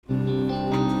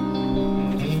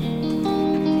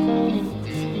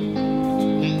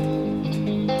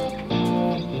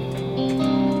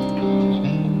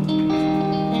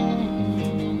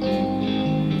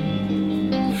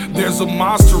a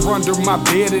monster under my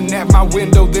bed, and at my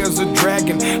window there's a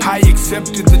dragon. I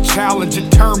accepted the challenge,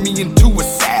 it turned me into a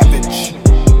savage.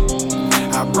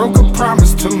 I broke a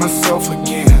promise to myself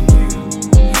again.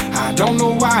 I don't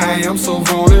know why I am so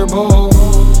vulnerable.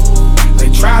 They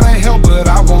try to help, but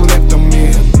I won't let them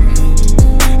in.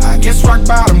 I guess rock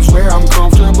bottom's where I'm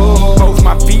comfortable. Both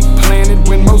my feet planted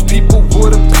when most people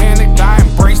would have panicked. I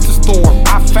embraced the storm.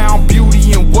 I found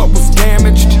beauty in what was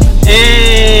damaged.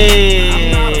 Hey,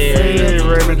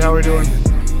 Raymond, how we doing?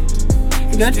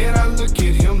 Good. I look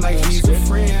at him like he's a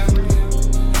friend.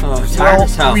 Oh, tired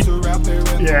as hell.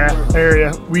 Yeah, I hear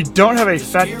ya. We don't have a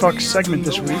Fat Fuck segment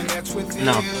this week.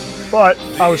 No. But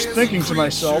I was thinking to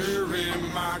myself,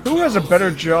 who has a better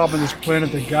job on this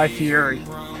planet than Guy Fieri?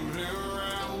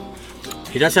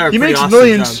 He does have a He pretty makes awesome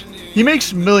millions. job. He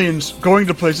makes millions going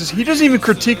to places. He doesn't even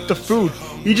critique the food.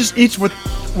 He just eats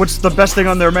what's the best thing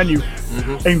on their menu,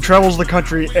 and travels the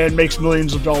country and makes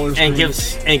millions of dollars. And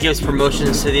gives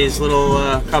promotions to these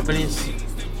little companies.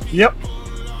 Yep.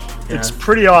 Yeah. It's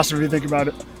pretty awesome if you think about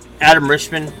it. Adam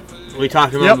Richman, we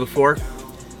talked about him before.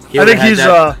 I think he's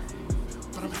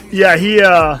yeah, he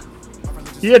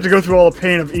had to go through all the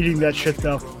pain of eating that shit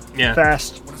though. Yeah.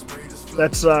 Fast.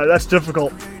 That's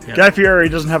difficult. Yeah. Guy Fieri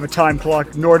doesn't have a time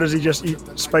clock, nor does he just eat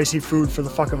spicy food for the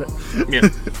fuck of it. Yeah.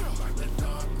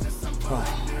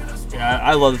 Yeah,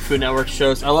 I love the Food Network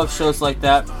shows. I love shows like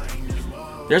that.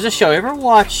 There's a show. You ever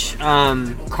watch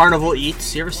Carnival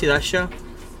Eats? You ever see that show?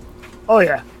 Oh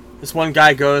yeah. This one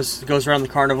guy goes around the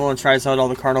carnival and tries out all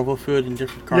the carnival food in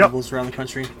different carnivals around the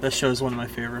country. That show is one of my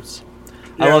favorites.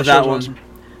 Yeah, I love that one. Awesome.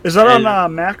 Is that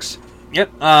on Max?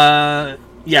 Yep.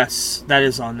 Yes, that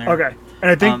is on there. Okay. And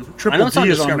I think Triple D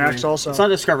is on Max also. It's on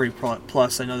Discovery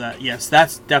Plus, I know that. Yes,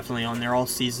 that's definitely on there, all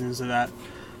seasons of that.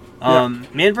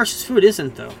 Man vs. Food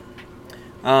isn't, though.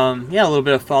 Yeah, a little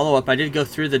bit of follow-up. I did go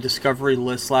through the Discovery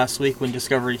list last week when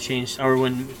Discovery changed, or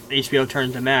when HBO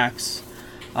turned to Max.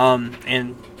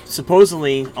 And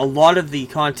supposedly, a lot of the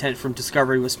content from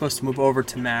Discovery was supposed to move over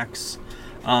to Max.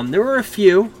 There were a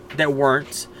few that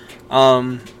weren't.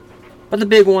 But the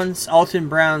big ones, Alton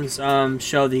Brown's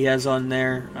show that he has on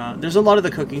there. There's a lot of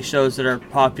the cooking shows that are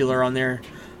popular on there.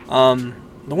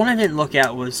 The one I didn't look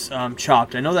at was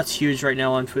Chopped. I know that's huge right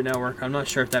now on Food Network. I'm not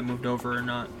sure if that moved over or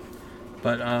not.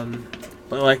 But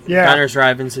like Diners,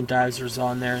 Drive-Ins, and Dives is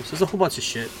on there. So there's a whole bunch of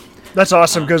shit. That's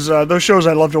awesome because those shows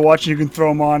I love to watch and you can throw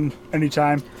them on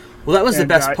anytime. Well, that was the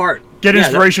best part. Get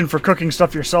inspiration for cooking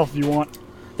stuff yourself if you want.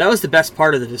 That was the best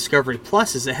part of the Discovery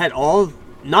Plus is it had all,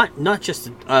 not just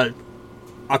a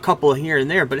couple here and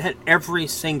there, but it had every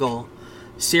single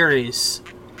series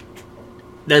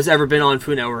that's ever been on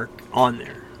Food Network on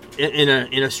there in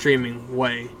a streaming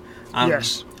way.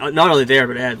 Yes. Not only there,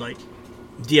 but it had like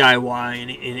DIY and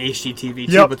HGTV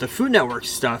too. But the Food Network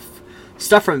stuff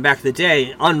from back in the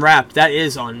day, Unwrapped, that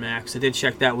is on Max. I did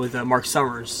check that with Mark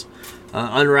Summers.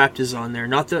 Unwrapped is on there.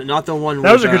 Not the one.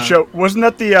 That was a good show. Wasn't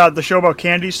that the show about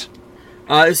candies?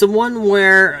 It's the one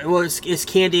where it's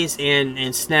candies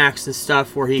and snacks and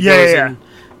stuff where he goes in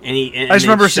and he. And I just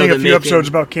remember seeing a few episodes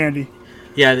about candy.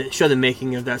 Yeah, they show the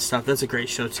making of that stuff. That's a great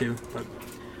show too. But,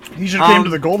 he should have came to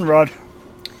the Goldenrod.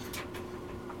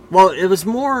 Well, it was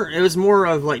more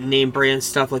of like name brand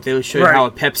stuff. Like they would show you how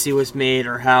a Pepsi was made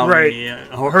or how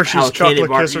Hershey's how a chocolate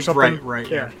kiss or something. Right.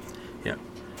 Yeah.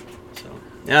 So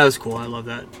that was cool. I love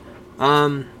that.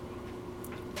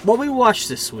 What we watched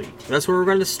this week. That's where we're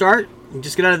going to start. We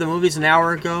just got out of the movies an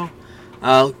hour ago.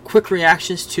 Quick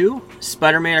reactions to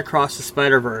Spider-Man Across the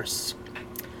Spider-Verse.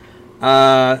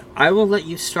 I will let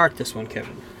you start this one,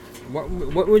 Kevin.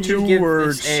 What would you give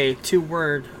this a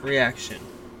 2-word reaction?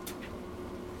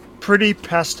 Pretty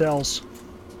pastels.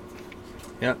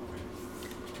 Yep.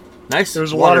 Nice.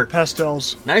 There's a lot of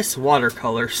pastels. Nice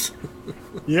watercolors.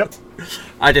 Yep.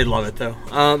 I did love it though.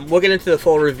 We'll get into the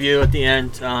full review at the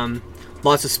end.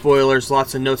 Lots of spoilers,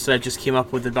 lots of notes that I just came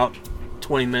up with about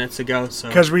 20 minutes ago. So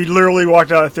because we literally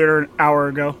walked out of the theater an hour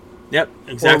ago. Yep,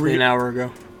 exactly an hour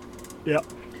ago. Yep.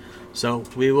 So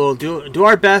we will do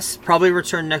our best. Probably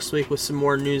return next week with some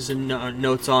more news and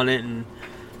notes on it. And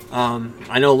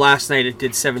I know last night it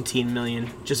did 17 million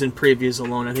just in previews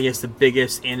alone. I think it's the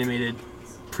biggest animated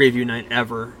preview night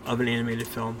ever of an animated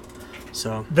film.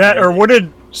 So or what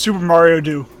did Super Mario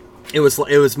do? It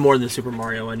was more than Super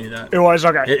Mario. I knew that. It was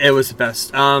okay. It was the best.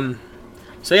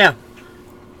 So yeah,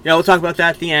 we'll talk about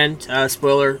that at the end.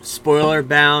 Spoiler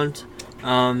bound.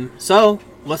 So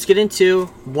let's get into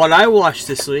what I watched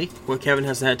this week. What Kevin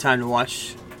hasn't had time to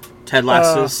watch. Ted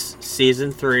Lasso's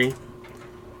season 3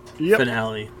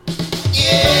 finale.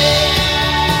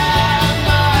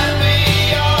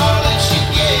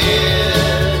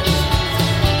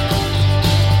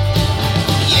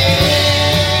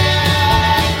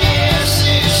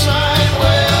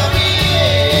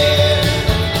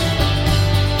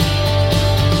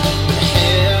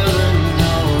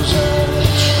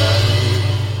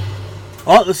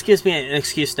 Well, this gives me an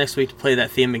excuse next week to play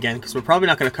that theme again, because we're probably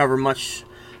not going to cover much.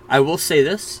 I will say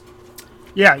this.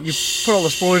 Yeah, you put all the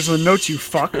spoilers in the notes, you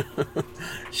fuck. Can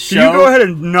Show... you go ahead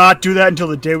and not do that until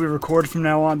the day we record from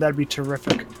now on? That'd be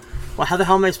terrific. Well, how the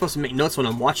hell am I supposed to make notes when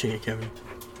I'm watching it, Kevin?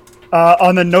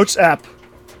 On the Notes app.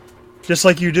 Just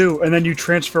like you do, and then you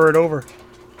transfer it over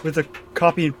with a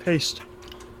copy and paste.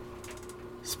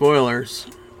 Spoilers.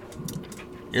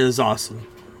 It is awesome.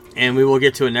 And we will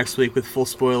get to it next week with full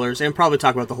spoilers, and probably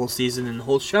talk about the whole season and the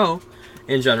whole show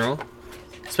in general.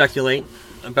 Speculate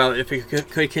about if it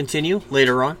could continue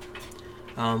later on.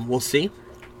 We'll see.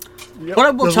 Yep.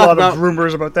 But we'll There's talk a lot about of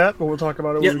rumors about that, but we'll talk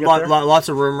about it when we get there. Lots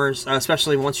of rumors,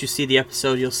 especially once you see the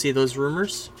episode, you'll see those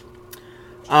rumors.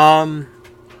 Platonic.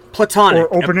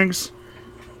 Or openings.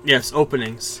 Yes,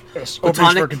 openings. Yes, Platonic,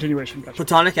 openings for continuation. Gotcha.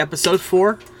 Platonic episode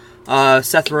 4.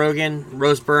 Seth Rogen,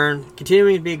 Rose Byrne,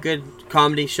 continuing to be a good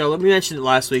comedy show. We mentioned it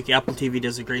last week. Apple TV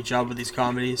does a great job with these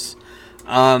comedies.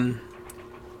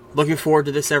 Looking forward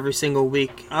to this every single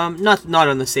week. Not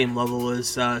on the same level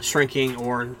as Shrinking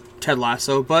or Ted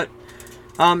Lasso, but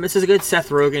this is a good Seth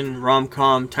Rogen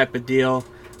rom-com type of deal.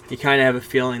 You kind of have a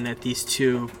feeling that these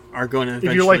two are going to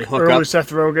eventually if you like hook early up. Seth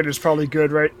Rogen, it's probably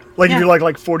good, right? Like if you like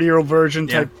 40-year-old version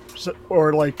type,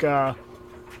 or like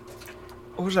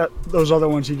what was that? Those other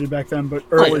ones he did back then, but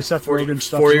early Seth Rogen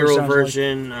stuff. 40-year-old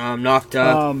version, Knocked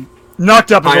Up.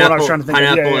 Knocked Up is the one I was trying to think of.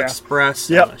 Pineapple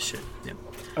Express. All that shit. Yep.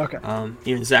 Okay.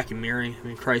 Even Zack and Miri. I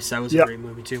mean, Christ, that was a great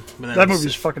movie too. But that movie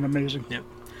is fucking amazing. Yep.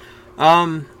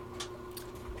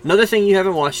 Another thing you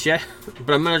haven't watched yet,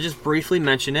 but I'm gonna just briefly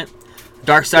mention it.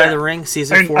 Dark Side of the Ring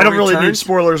season 4. I don't really returned. need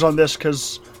spoilers on this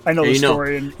because I know the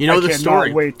story, and you know I the cannot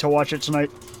story. wait to watch it tonight.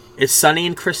 It's Sonny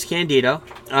and Chris Candido.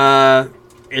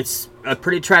 It's a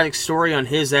pretty tragic story on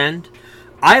his end.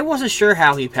 I wasn't sure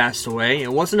how he passed away.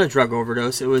 It wasn't a drug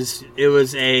overdose. It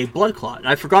was a blood clot.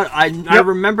 I forgot. I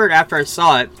remembered after I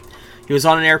saw it. He was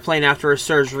on an airplane after a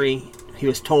surgery. He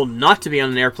was told not to be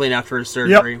on an airplane after a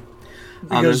surgery.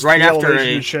 It was right after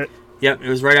it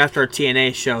was right after a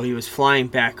TNA show. He was flying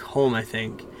back home, I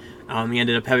think. He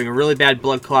ended up having a really bad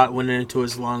blood clot, went into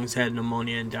his lungs, had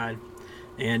pneumonia, and died.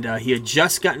 And he had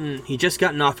just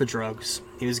gotten off of drugs.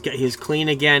 He was clean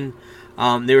again.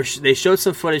 They showed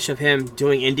some footage of him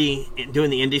doing the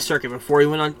indie circuit before he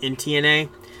went on in TNA.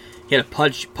 He had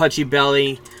a pudgy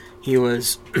belly. He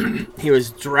was he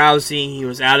was drowsy. He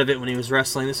was out of it when he was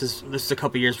wrestling. This is a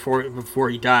couple years before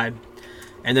he died.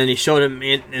 And then they showed him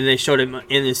in his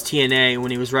TNA when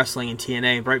he was wrestling in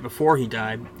TNA right before he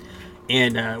died,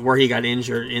 and where he got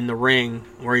injured in the ring,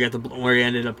 where he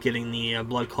ended up getting the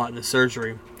blood clot in the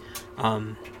surgery.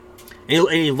 And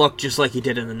he looked just like he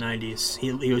did in the 90s.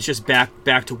 He was just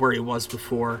back to where he was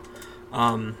before.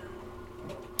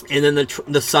 And then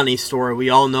the Sunny story. We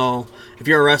all know, if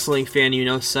you're a wrestling fan, you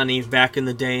know Sunny back in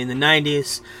the day in the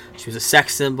 90s. She was a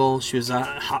sex symbol. She was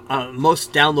a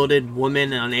most downloaded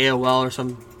woman on AOL or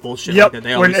some bullshit like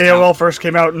that. When AOL first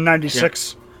came out in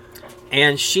 96. Yep.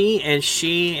 And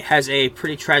she has a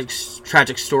pretty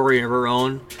tragic story of her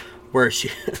own, where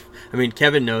she, I mean,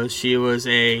 Kevin knows, she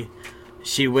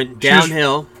went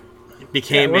downhill,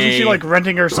 wasn't she like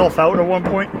renting herself out at one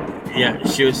point? Yeah,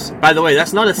 she was. By the way,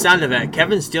 that's not a sound effect.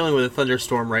 Kevin's dealing with a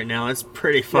thunderstorm right now. It's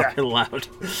pretty fucking loud.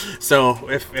 So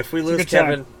if we lose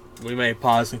Kevin, we may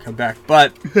pause and come back.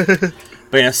 But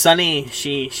yeah, Sunny,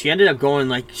 she ended up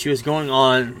going, she was going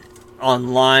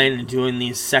online and doing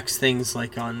these sex things,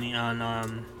 like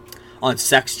on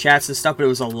sex chats and stuff. But it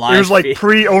was a live. It was like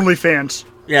pre OnlyFans.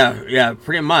 Yeah,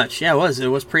 pretty much. Yeah, it was. It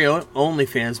was pre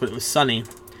OnlyFans, but it was Sunny.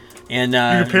 And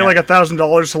you could pay like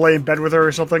 $1,000 to lay in bed with her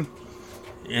or something.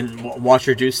 And watch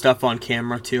her do stuff on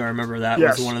camera too. I remember that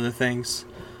was one of the things.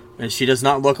 And she does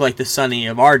not look like the Sunny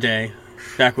of our day,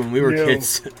 back when we were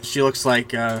kids. She looks like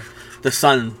the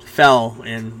sun fell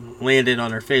and landed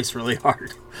on her face really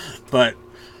hard. But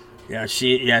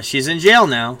she's in jail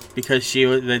now because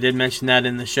they did mention that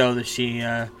in the show that she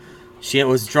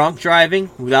was drunk driving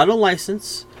without a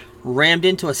license, rammed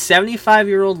into a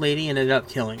 75-year-old lady, and ended up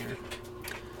killing her.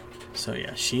 So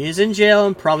yeah, she is in jail,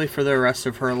 and probably for the rest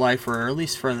of her life, or at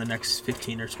least for the next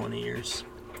 15 or 20 years.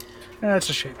 Yeah, it's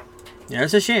a shame. Yeah,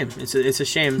 it's a shame. It's a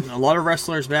shame. A lot of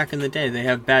wrestlers back in the day, they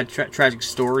have bad tragic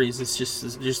stories. It's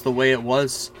just the way it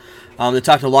was. They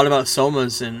talked a lot about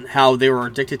somas and how they were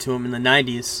addicted to them in the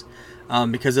 90s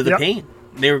because of the pain.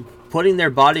 They were putting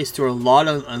their bodies through a lot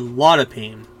of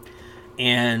pain.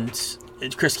 And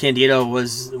Chris Candido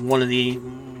was one of the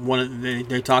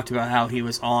they talked about how he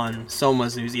was on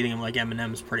somas and he was eating them like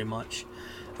M&Ms pretty much.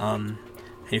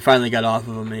 He finally got off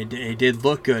of them, and he did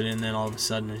look good, and then all of a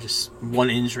sudden, just one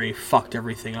injury fucked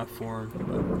everything up for him.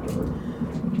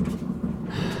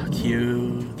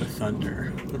 Cue the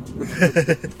thunder.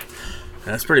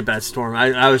 That's a pretty bad storm.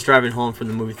 I was driving home from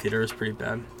the movie theater. It was pretty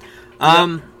bad.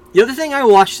 The other thing I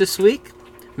watched this week,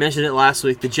 mentioned it last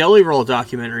week, the Jelly Roll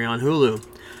documentary on Hulu.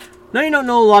 No, you don't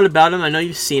know a lot about him. I know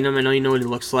you've seen him. I know you know what he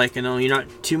looks like. I know you're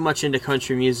not too much into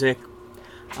country music.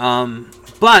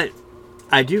 But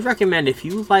I do recommend, if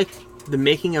you like the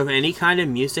making of any kind of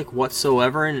music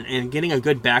whatsoever and getting a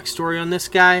good backstory on this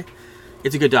guy,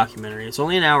 it's a good documentary. It's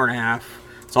only an hour and a half.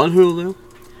 It's on Hulu.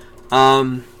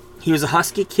 He was a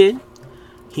husky kid.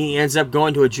 He ends up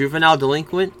going to a juvenile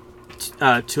delinquent,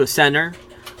 to a center.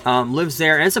 Lives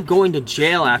there. Ends up going to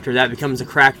jail after that. Becomes a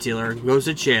crack dealer. Goes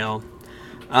to jail.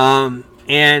 And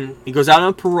he goes out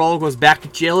on parole. Goes back to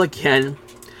jail again.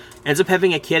 Ends up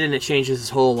having a kid, and it changes his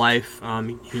whole life.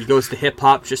 He goes to hip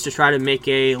hop just to try to make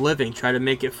a living. Try to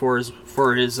make it for his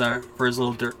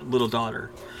little daughter.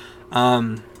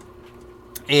 And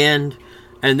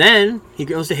then he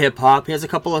goes to hip hop. He has a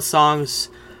couple of songs,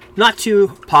 not too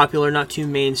popular, not too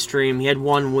mainstream. He had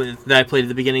one that I played at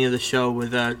the beginning of the show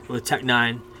with Tech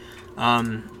Nine.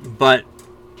 But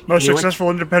most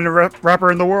successful independent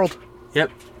rapper in the world.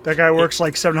 Yep. That guy works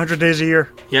like 700 days a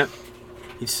year. Yep.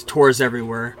 He tours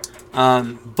everywhere.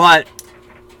 But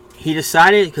he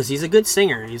decided, because he's a good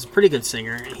singer, he's a pretty good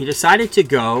singer, he decided to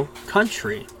go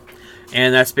country.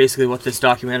 And that's basically what this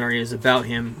documentary is about,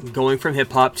 him going from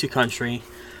hip-hop to country,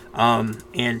 and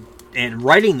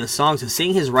writing the songs, and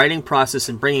seeing his writing process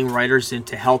and bringing writers in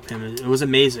to help him. It was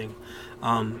amazing.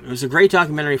 It was a great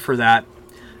documentary for that.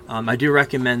 I do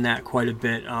recommend that quite a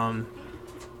bit.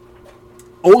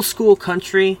 Old school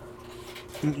country,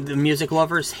 the music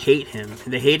lovers hate him.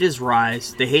 They hate his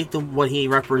rise. They hate what he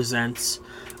represents.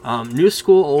 New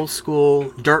school, old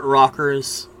school, dirt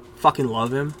rockers fucking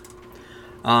love him.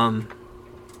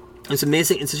 It's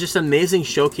amazing. It's just an amazing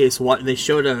showcase. What they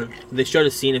showed a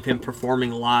scene of him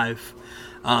performing live,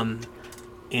 and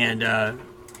at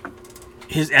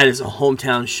his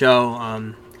hometown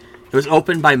show. It was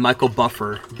opened by Michael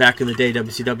Buffer back in the day.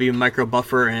 WCW Michael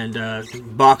Buffer and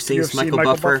boxing's Michael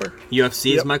Buffer. UFC's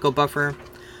yep. Michael Buffer.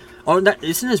 Oh, that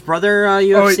isn't his brother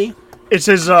UFC? Oh, it's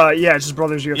his. It's his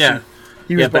brother's UFC. Yeah.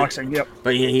 He was boxing. Yep.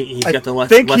 But he's got the. I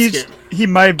think he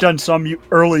might have done some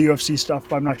early UFC stuff,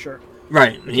 but I'm not sure.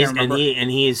 Right, and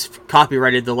he's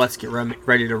copyrighted the "Let's Get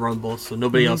Ready to Rumble," so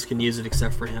nobody else can use it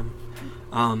except for him.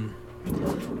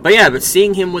 But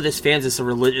seeing him with his fans, it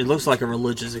looks like a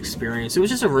religious experience. It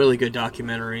was just a really good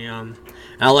documentary. And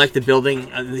I like the building.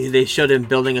 They showed him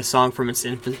building a song from its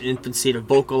infancy to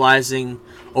vocalizing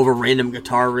over random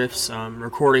guitar riffs,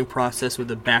 recording process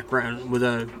with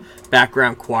a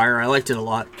background choir. I liked it a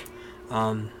lot.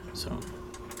 So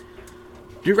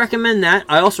do recommend that.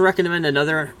 I also recommend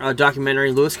another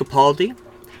documentary, Lewis Capaldi.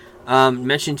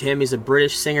 Mentioned him. He's a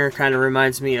British singer. Kind of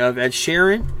reminds me of Ed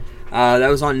Sheeran. That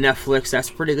was on Netflix. That's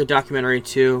a pretty good documentary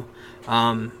too.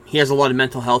 He has a lot of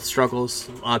mental health struggles,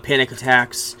 panic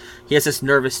attacks. He has this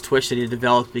nervous twitch that he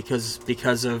developed because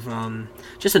of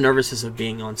just the nervousness of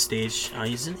being on stage.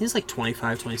 He's like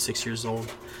 25, 26 years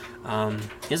old.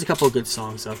 He has a couple of good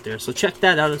songs out there, so check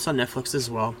that out. It's on Netflix as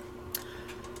well.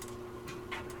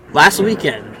 Last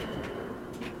weekend,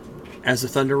 as the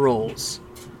thunder rolls,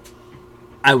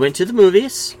 I went to the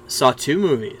movies, saw 2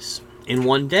 movies in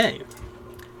one day.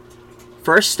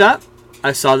 First up,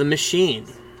 I saw The Machine,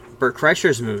 Bert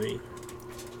Kreischer's movie.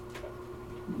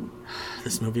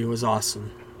 This movie was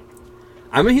awesome.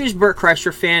 I'm a huge Bert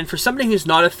Kreischer fan. For somebody who's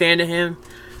not a fan of him,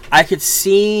 I could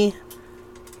see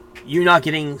you not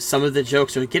getting some of the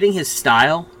jokes or getting his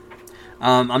style.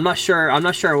 I'm not sure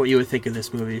what you would think of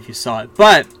this movie if you saw it.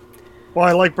 But well,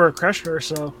 I like Bert Kreischer,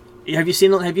 so have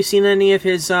you seen any of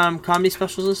his comedy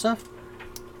specials and stuff?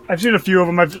 I've seen a few of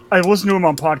them. I've listened to him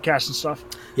on podcasts and stuff.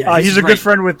 Yeah, he's a good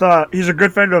friend with. He's a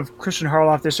good friend of Christian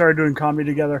Harloff. They started doing comedy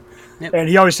together, and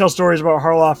he always tells stories about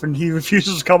Harloff, and he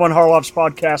refuses to come on Harloff's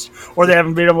podcast, or they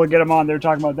haven't been able to get him on. They're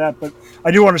talking about that, but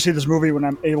I do want to see this movie when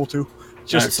I'm able to.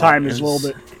 Just time is a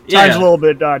little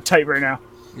bit tight right now.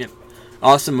 Yep,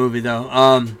 awesome movie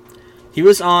though. He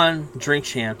was on Drink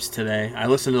Champs today. I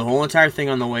listened to the whole entire thing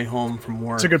on the way home from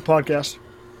work. It's a good podcast.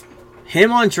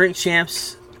 Him on Drink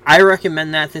Champs. I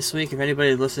recommend that this week. If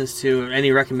anybody listens to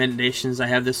any recommendations I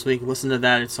have this week, listen to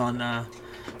that. It's on any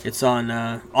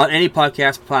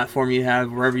podcast platform you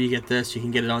have, wherever you get this. You can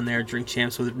get it on there. Drink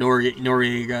Champs with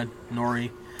Noriega.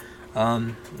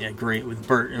 Great with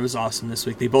Bert. It was awesome this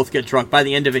week. They both get drunk. By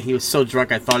the end of it, he was so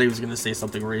drunk I thought he was going to say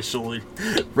something racially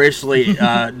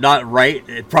not right.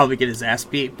 It'd probably get his ass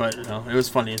beat, but no, it was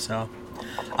funny as hell.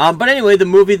 But anyway, the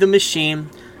movie The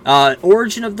Machine,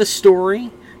 origin of the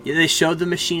story. They showed The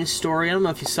Machine story. I don't know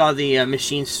if you saw the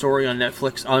Machine story on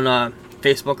Netflix, on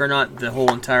Facebook or not. The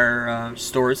whole entire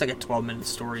story. It's like a 12-minute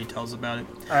story. He tells about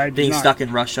it. Being stuck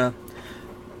in Russia.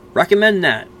 Recommend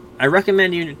that. I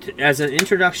recommend you, as an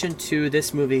introduction to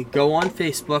this movie, go on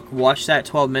Facebook, watch that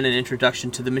 12-minute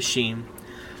introduction to The Machine.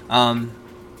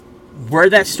 Where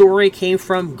that story came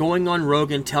from, going on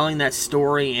Rogan, telling that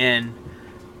story, and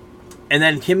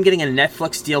then him getting a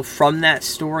Netflix deal from that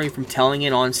story, from telling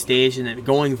it on stage and then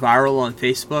going viral on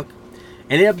Facebook.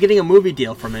 Ended up getting a movie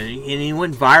deal from it, and he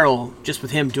went viral just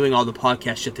with him doing all the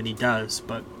podcast shit that he does.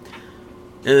 But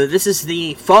this is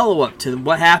the follow-up to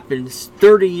what happened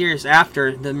 30 years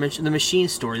after the Machine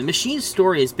story. The Machine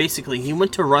story is basically he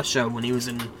went to Russia when he was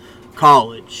in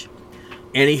college,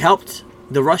 and he helped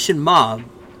the Russian mob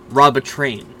rob a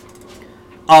train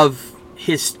of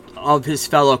his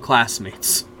fellow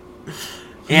classmates.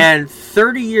 And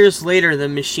 30 years later, The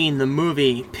Machine, the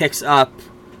movie, picks up.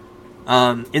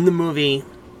 In the movie,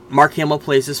 Mark Hamill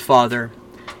plays his father.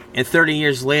 And 30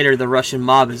 years later, the Russian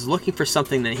mob is looking for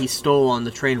something that he stole on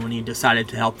the train when he decided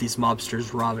to help these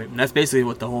mobsters rob it. And that's basically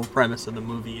what the whole premise of the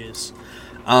movie is.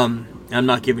 I'm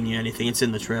not giving you anything. It's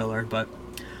in the trailer. But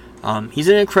he's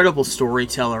an incredible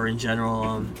storyteller in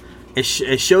general. It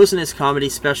shows in his comedy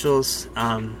specials.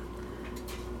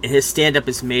 His stand-up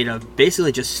is made of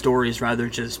basically just stories rather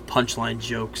than just punchline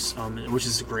jokes, which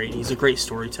is great. He's a great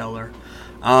storyteller.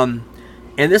 And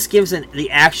this gives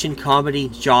the action comedy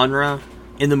genre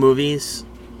in the movies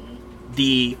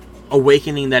the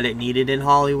awakening that it needed in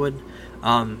Hollywood.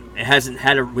 We haven't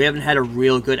had a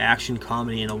real good action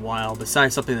comedy in a while,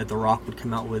 besides something that The Rock would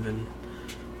come out with, and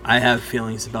I have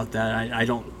feelings about that. I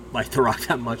don't like The Rock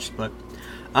that much, but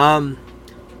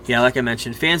yeah, like I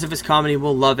mentioned, fans of his comedy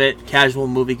will love it. Casual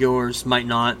moviegoers might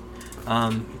not.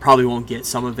 Probably won't get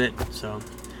some of it. So,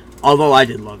 although I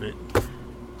did love it.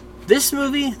 This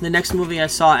movie, the next movie I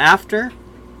saw after,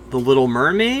 The Little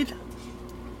Mermaid.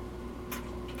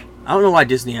 I don't know why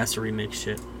Disney has to remake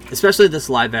shit, especially this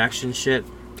live action shit.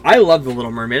 I love The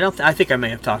Little Mermaid. I think I may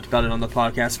have talked about it on the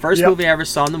podcast. First movie I ever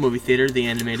saw in the movie theater, the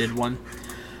animated one.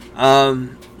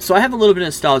 So I have a little bit of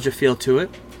nostalgia feel to it.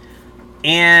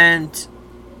 And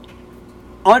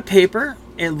on paper,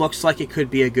 it looks like it could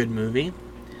be a good movie.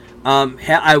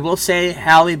 I will say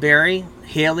Halle Berry,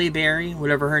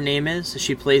 whatever her name is,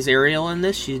 she plays Ariel in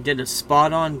this. She did a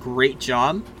spot-on great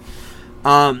job.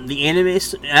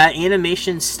 The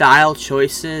animation style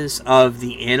choices of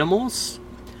the animals,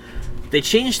 they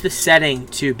changed the setting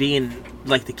to being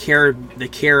like the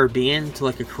Caribbean, to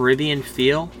like a Caribbean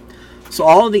feel. So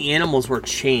all of the animals were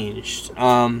changed.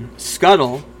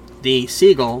 Scuttle, the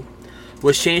seagull,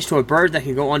 was changed to a bird that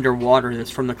can go underwater that's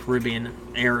from the Caribbean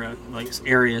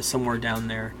area somewhere down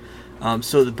there.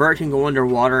 So the bird can go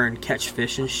underwater and catch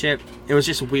fish and shit. It was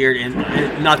just weird,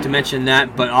 and not to mention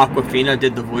that, but Awkwafina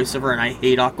did the voice of her, and I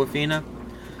hate Awkwafina.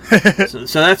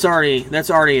 so that's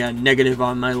already a negative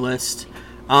on my list.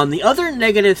 The other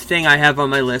negative thing I have on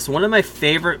my list, one of my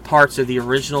favorite parts of the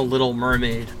original Little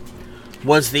Mermaid,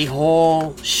 was the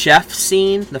whole chef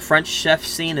scene, the French chef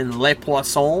scene in Les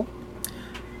Poissons.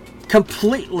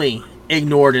 Completely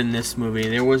ignored in this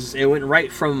movie. It went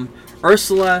right from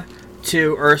Ursula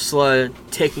to Ursula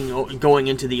going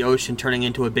into the ocean, turning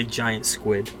into a big giant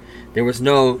squid. There was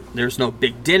no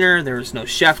big dinner. There was no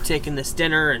chef taking this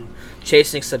dinner and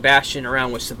chasing Sebastian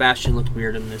around, which Sebastian looked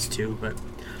weird in this too. But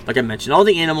like I mentioned, all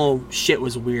the animal shit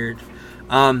was weird.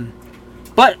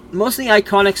 But most of the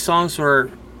iconic songs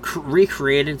were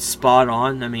recreated spot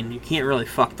on. I mean, you can't really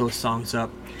fuck those songs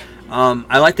up.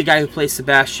 I like the guy who plays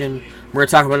Sebastian. We're going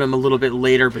to talk about him a little bit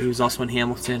later, but he was also in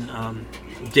Hamilton.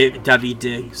 Debbie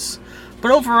Diggs.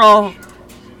 But overall,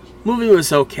 movie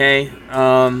was okay.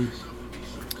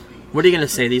 What are you going to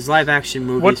say? These live action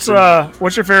movies.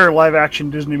 What's your favorite live action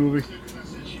Disney movie?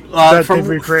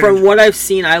 From what I've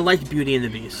seen, I liked Beauty and the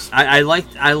Beast. I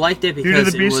liked it because Beauty and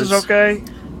the Beast is okay,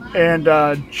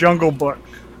 and Jungle Book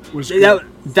was good.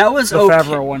 That was the okay.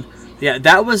 Favreau one. Yeah,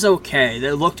 that was okay.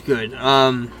 That looked good.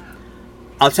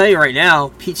 I'll tell you right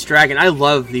now, Pete's Dragon. I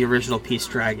love the original Pete's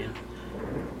Dragon.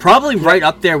 Probably right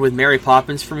up there with Mary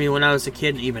Poppins for me when I was a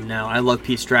kid. Even now, I love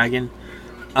Pete's Dragon.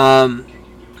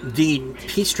 The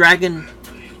Pete's Dragon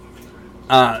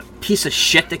piece of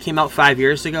shit that came out 5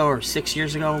 years ago or 6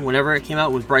 years ago, whenever it came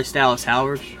out with Bryce Dallas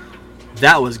Howard,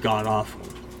 that was god awful.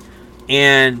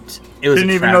 And it was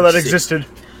didn't even know that existed.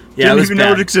 Yeah, didn't even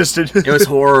know it existed. It was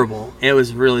horrible. It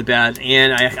was really bad.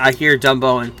 And I hear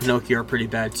Dumbo and Pinocchio are pretty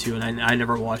bad too, and I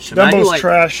never watched them. Dumbo's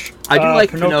trash. I do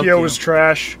like Pinocchio was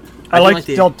trash. I liked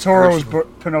Del Toro's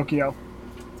Pinocchio,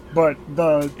 but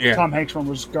the Tom Hanks one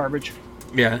was garbage.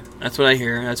 Yeah, that's what I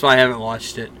hear. That's why I haven't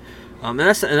watched it. And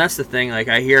that's the thing. Like,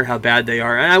 I hear how bad they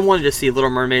are, and I wanted to see Little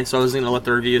Mermaid, so I was going to let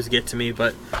the reviews get to me.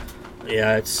 But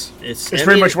yeah, it's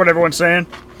pretty much what everyone's saying.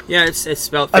 Yeah, it's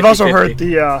about 50-50. I've also heard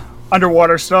the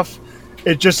underwater stuff.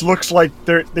 It just looks like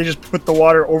they just put the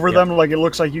water over them. Like, it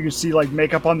looks like you can see like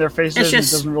makeup on their faces. It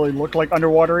doesn't really look like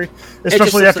underwatery,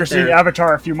 especially after seeing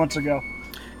Avatar a few months ago.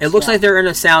 It looks like they're in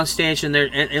a soundstage, and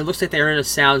it looks like they're in a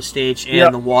soundstage,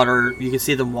 and the water, you can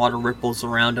see the water ripples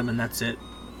around them, and that's it.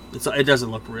 It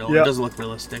doesn't look real. It doesn't look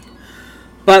realistic.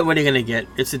 But what are you going to get?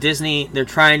 It's a Disney. They're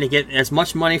trying to get as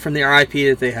much money from their IP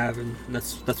that they have, and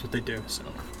that's what they do. So.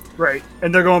 Right,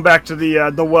 and they're going back to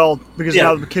the well because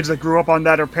now the kids that grew up on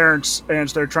that are parents, and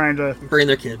so they're trying to bring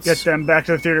their kids, get them back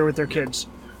to the theater with their kids.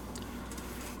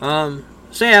 So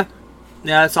yeah,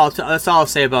 that's all I'll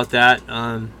say about that.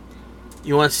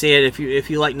 You want to see it if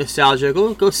you like nostalgia,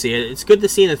 go see it. It's good to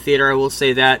see in the theater. I will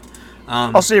say that.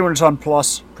 I'll see it when it's on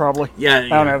Plus, probably. Yeah, I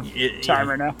don't have time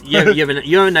right now. you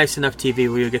have a nice enough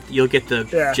TV where you'll get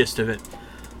the gist of it.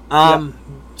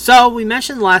 So we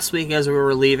mentioned last week as we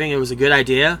were leaving, it was a good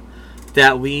idea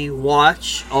that we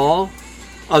watch all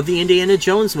of the Indiana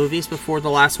Jones movies before the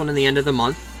last one in the end of the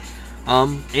month.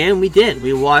 And we did.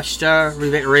 We watched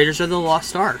Raiders of the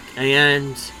Lost Ark,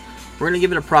 and we're going to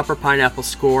give it a proper pineapple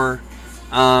score.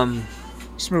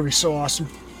 This movie's so awesome.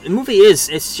 The movie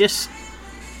it's just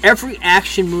every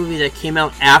action movie that came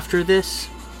out after this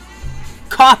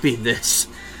copied this.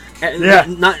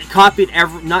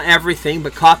 Not everything,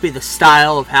 but copied the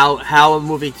style of how a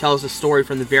movie tells a story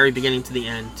from the very beginning to the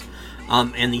end.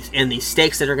 And the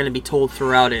stakes that are going to be told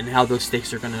throughout it, and how those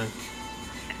stakes are going to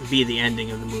be the ending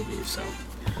of the movie. So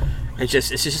it's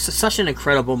just such an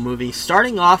incredible movie.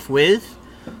 Starting off with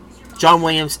John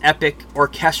Williams' epic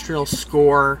orchestral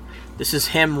score. This is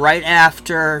him right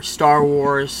after Star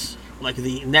Wars, like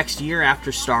the next year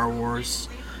after Star Wars.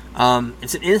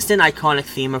 It's an instant iconic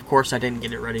theme. Of course, I didn't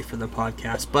get it ready for the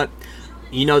podcast, but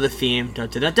you know the theme. Da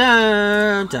da da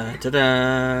da da da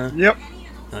da. Yep.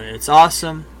 It's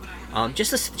awesome.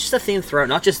 Just the theme throughout,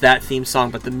 not just that theme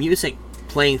song, but the music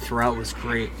playing throughout was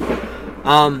great.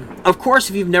 Of course,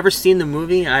 if you've never seen the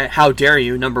movie, how dare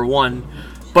you? Number one,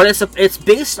 but it's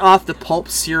based off the pulp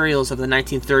serials of the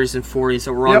 1930s and 40s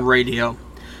that were on radio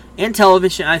and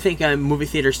television. I think movie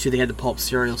theaters too. They had the pulp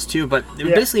serials too, but they were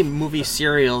basically movie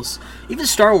serials. Even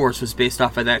Star Wars was based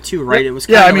off of that too, right? It was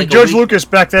I mean, George Lucas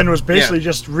back then was basically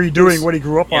just redoing what he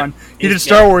grew up on. He did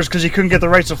Star Wars because he couldn't get the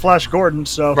rights to Flash Gordon,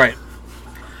 so right.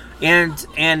 And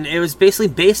it was basically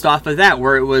based off of that,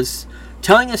 where it was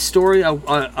telling a story,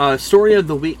 a story of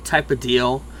the week type of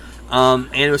deal.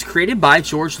 And it was created by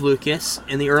George Lucas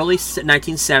in the early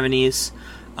 1970s.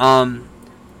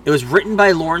 It was written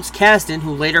by Lawrence Kasdan,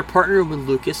 who later partnered with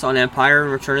Lucas on Empire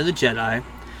and Return of the Jedi.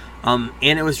 And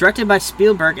it was directed by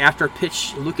Spielberg after a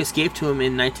pitch Lucas gave to him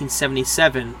in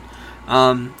 1977.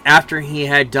 After he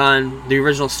had done the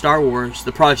original Star Wars,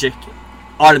 the project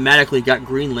automatically got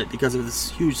greenlit because of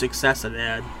this huge success it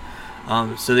had.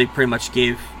 So they pretty much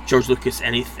gave George Lucas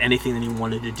anything that he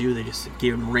wanted to do. They just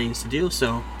gave him reins to do.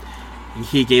 So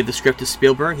he gave the script to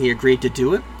Spielberg. He agreed to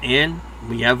do it, and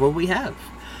we have what we have.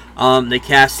 They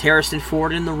cast Harrison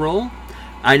Ford in the role.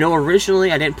 I know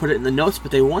originally, I didn't put it in the notes, but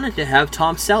they wanted to have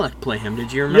Tom Selleck play him.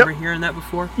 Did you remember hearing that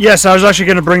before? Yes, I was actually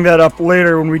going to bring that up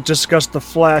later when we discussed The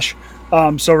Flash.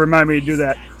 So remind me to do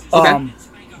that. Okay.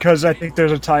 Because I think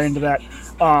there's a tie into that.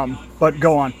 But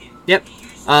go on. Yep.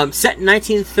 Set in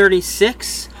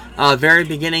 1936. Very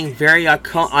beginning, very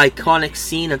iconic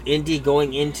scene of Indy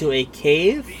going into a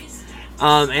cave.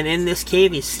 And in this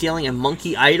cave, he's stealing a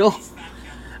monkey idol.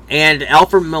 And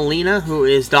Alfred Molina, who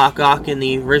is Doc Ock in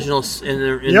the original,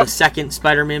 in the second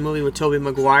Spider-Man movie with Tobey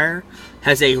Maguire,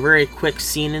 has a very quick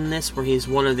scene in this where he's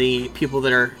one of the people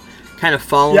that are kind of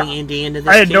following Indy into this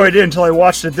I had cave. no idea until I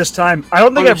watched it this time. I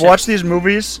don't think I've watched these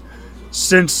movies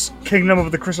since Kingdom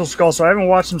of the Crystal Skull, so I haven't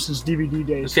watched them since DVD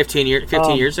days. 15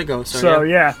 years ago. So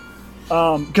yeah.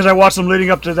 Because I watched them leading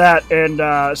up to that,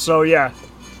 and so yeah.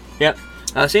 Yep.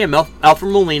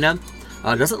 Alfred Molina.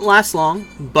 Doesn't last long,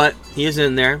 but he is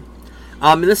in there.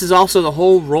 And this is also the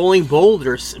whole rolling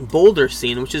boulder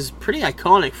scene, which is pretty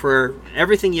iconic for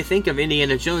everything you think of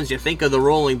Indiana Jones. You think of the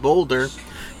rolling boulder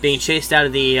being chased out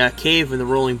of the cave with the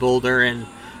rolling boulder, and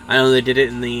I know they did it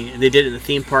in the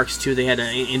theme parks too. They had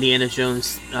an Indiana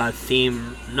Jones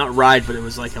theme, not ride, but it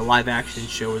was like a live action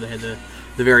show where they had the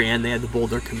very end. They had the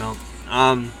boulder come out.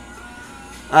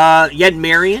 You had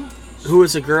Marion, who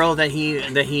was a girl that he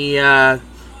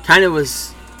kind of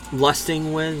was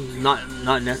lusting with, not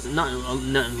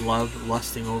in love,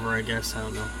 lusting over, I guess. I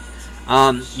don't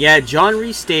know. Yeah, John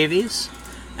Rhys Davies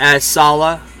as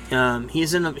Sala.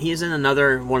 He's in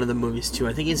another one of the movies too.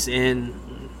 I think he's in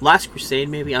Last Crusade,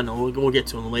 maybe? I don't know. We'll get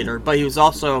to him later. But he was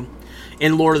also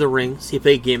in Lord of the Rings. He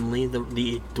played Gimli,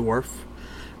 the dwarf.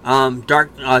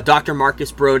 Dr.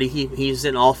 Marcus Brody, he's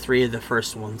in all three of the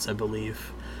first ones, I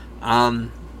believe.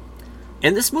 And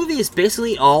this movie is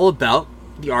basically all about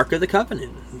the Ark of the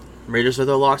Covenant. Raiders of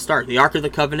the Lost Ark. The Ark of the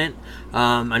Covenant.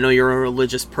 I know you're a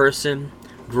religious person.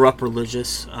 Grew up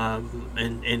religious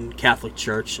in Catholic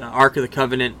Church. Ark of the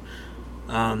Covenant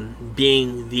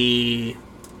being the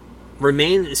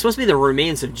remains. It's supposed to be the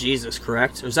remains of Jesus,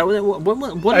 correct? Or is that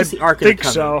what is the Ark of the Covenant? I think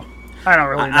so. I don't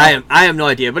really know. I have no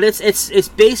idea, but it's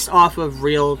based off of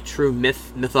real, true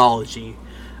mythology,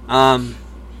 and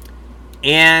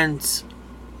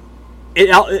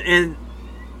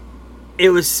it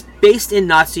was based in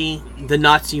the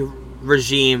Nazi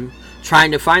regime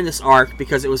trying to find this Ark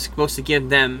because it was supposed to give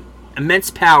them immense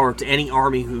power to any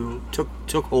army who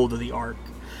took hold of the Ark.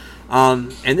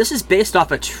 And this is based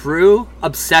off a true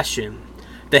obsession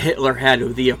that Hitler had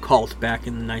with the occult back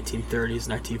in the 1930s,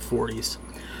 1940s.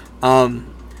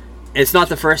 It's not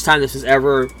the first time this is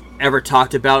ever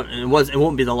talked about, and it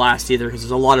won't be the last either, because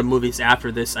there's a lot of movies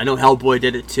after this. I know Hellboy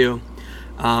did it too,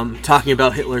 talking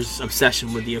about Hitler's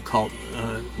obsession with the occult,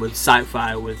 with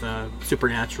sci-fi, with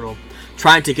supernatural,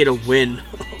 trying to get a win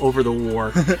over the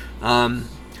war. But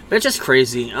it's just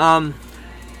crazy.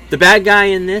 The bad guy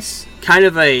in this, kind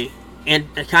of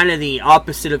the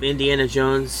opposite of Indiana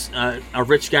Jones, a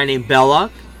rich guy named Belloq,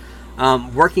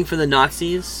 working for the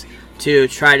Nazis to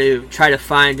try to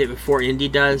find it before Indy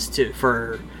does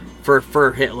for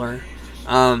Hitler.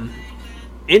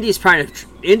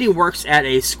 Indy works at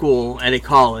a school, at a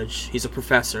college. He's a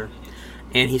professor,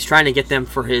 and he's trying to get them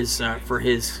for his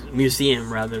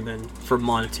museum rather than for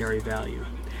monetary value.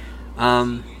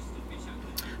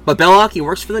 But Belloq, he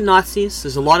works for the Nazis.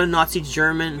 There's a lot of Nazi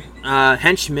German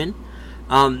henchmen.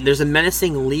 There's a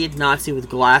menacing lead Nazi with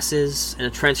glasses and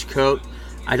a trench coat.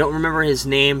 I don't remember his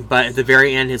name, but at the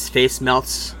very end, his face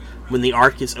melts when the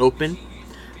Ark is open.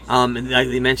 And like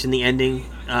they mentioned the ending,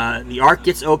 the Ark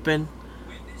gets open,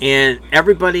 and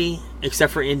everybody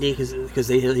except for Indy, because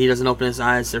he doesn't open his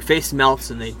eyes, their face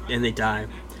melts and they die.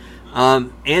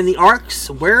 And the Ark's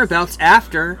whereabouts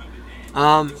after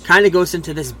kind of goes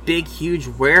into this big, huge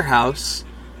warehouse,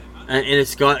 and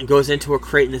it goes into a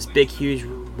crate in this big, huge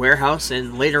warehouse,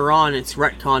 and later on, it's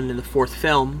retconned in the fourth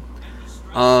film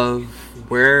of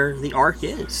where the Ark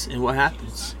is and what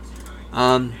happens.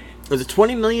 It was a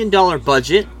 $20 million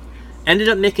budget, ended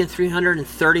up making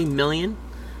 $330 million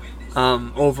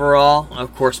overall,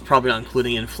 of course, probably not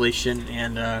including inflation,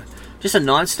 and just a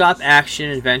non-stop action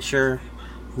adventure.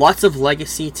 Lots of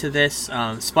legacy to this,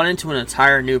 spun into an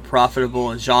entire new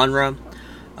profitable genre,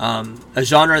 a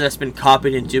genre that's been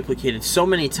copied and duplicated so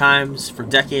many times for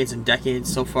decades and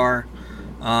decades so far.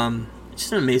 It's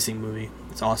just an amazing movie.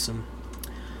 It's awesome.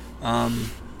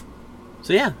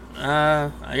 So yeah,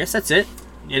 I guess that's it.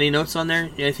 Any notes on there?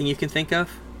 Anything you can think of?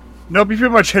 Nope, you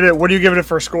pretty much hit it. What do you give it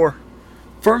for a score?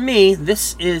 For me,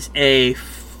 this is a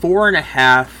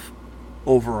 4.5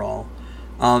 overall.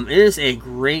 It is a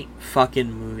great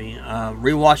fucking movie.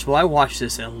 Rewatchable. I watch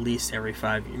this at least every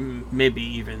 5 years, maybe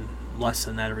even less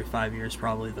than that, every 5 years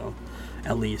probably, though,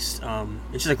 at least.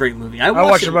 It's just a great movie. I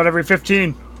watch it about every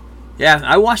 15. Yeah,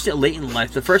 I watched it late in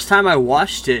life. The first time I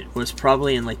watched it was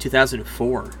probably in like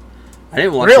 2004. I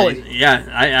didn't watch it.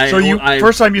 Yeah,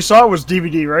 first time you saw it was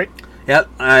DVD, right? Yep.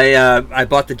 I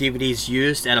bought the DVDs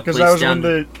used at a place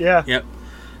down. Yep.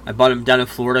 I bought them down in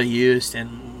Florida used,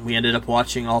 and we ended up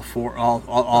watching all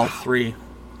three.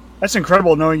 That's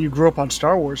incredible, knowing you grew up on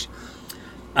Star Wars.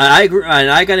 I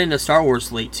got into Star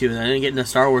Wars late too, and I didn't get into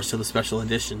Star Wars till the special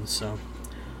editions. So.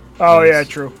 Oh yeah,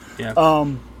 true. Yeah.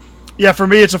 Yeah, for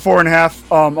me it's a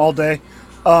 4.5 all day.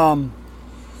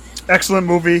 Excellent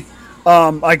movie.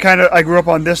 I grew up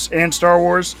on this and Star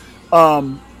Wars.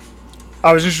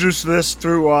 I was introduced to this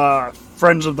through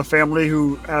friends of the family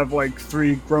who have like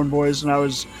 3 grown boys, and I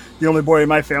was the only boy in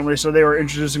my family, so they were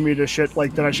introducing me to shit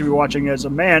like that I should be watching as a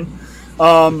man,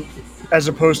 as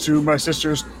opposed to my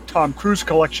sister's Tom Cruise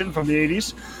collection from the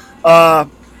 80s.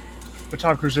 But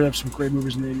Tom Cruise did have some great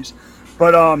movies in the 80s.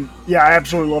 But yeah, I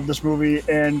absolutely love this movie,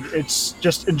 and it's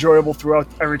just enjoyable throughout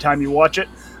every time you watch it.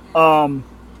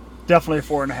 Definitely a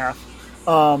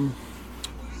 4.5.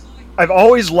 I've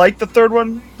always liked the third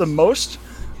one the most.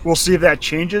 We'll see if that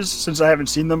changes since I haven't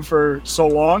seen them for so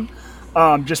long.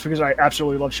 Just because I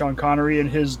absolutely love Sean Connery and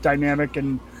his dynamic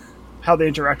and how they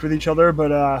interact with each other.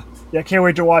 But yeah, can't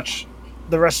wait to watch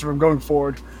the rest of them going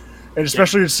forward. And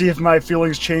especially to see if my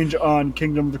feelings change on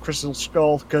Kingdom of the Crystal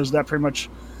Skull, because that pretty much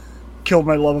killed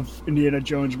my love of Indiana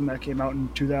Jones when that came out in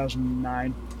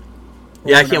 2009.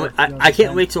 Yeah, I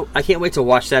can't wait to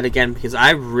watch that again because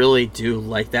I really do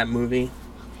like that movie.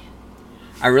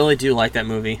 I really do like that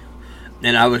movie,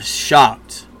 and I was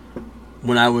shocked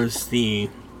when I was the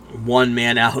one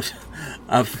man out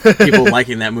of people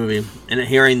liking that movie and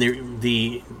hearing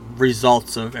the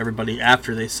results of everybody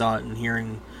after they saw it and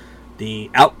hearing the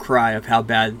outcry of how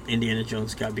bad Indiana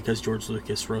Jones got because George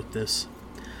Lucas wrote this.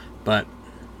 But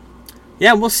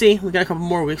yeah, we'll see. We got a couple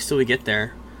more weeks till we get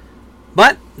there.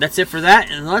 But that's it for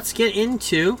that, and let's get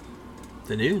into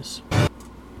the news.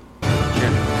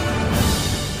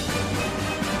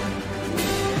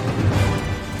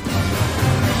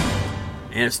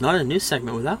 And it's not a news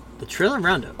segment without the trailer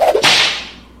roundup.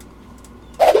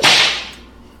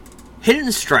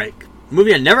 Hidden Strike,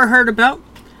 movie I never heard about,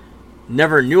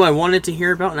 never knew I wanted to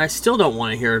hear about, and I still don't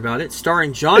want to hear about it.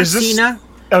 Starring John Cena.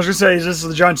 I was going to say, is this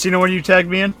the John Cena one you tagged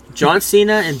me in? John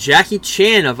Cena and Jackie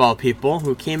Chan, of all people,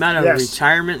 who came out of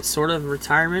retirement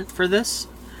for this.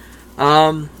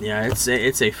 Yeah,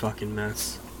 it's a fucking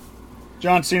mess.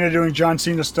 John Cena doing John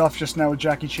Cena stuff just now with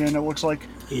Jackie Chan, it looks like.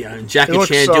 Yeah, and Jackie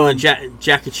Chan doing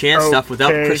Jackie Chan stuff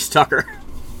without Chris Tucker.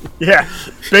 Yeah,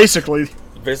 basically.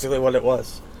 Basically what it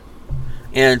was.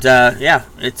 And, yeah,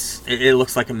 it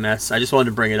looks like a mess. I just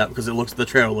wanted to bring it up because the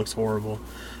trailer looks horrible.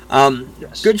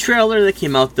 Good trailer that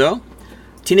came out, though.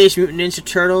 Teenage Mutant Ninja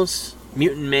Turtles,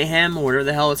 Mutant Mayhem, or whatever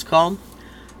the hell it's called.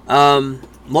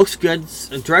 Looks good.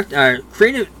 Produced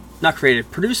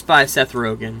by Seth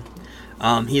Rogen.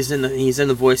 He's in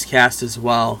the voice cast as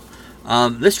well.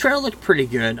 This trailer looked pretty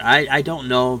good. I don't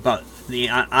know about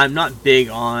I'm not big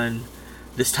on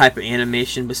this type of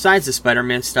animation besides the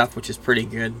Spider-Man stuff, which is pretty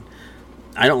good.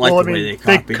 I don't like the way they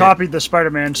copied it. They copied the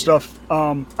Spider-Man stuff.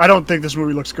 I don't think this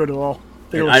movie looks good at all.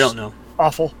 I don't know.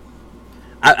 Awful.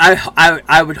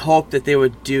 I would hope that they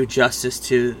would do justice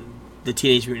to the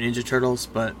Teenage Mutant Ninja Turtles,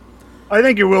 but I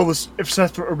think it will if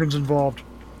Seth Rogen's involved.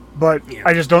 But yeah.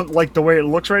 I just don't like the way it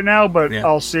looks right now, but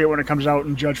I'll see it when it comes out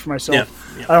and judge for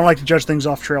myself. Yeah. I don't like to judge things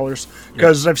off trailers,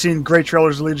 because I've seen great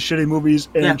trailers lead to shitty movies,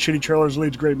 and shitty trailers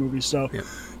lead to great movies, so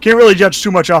can't really judge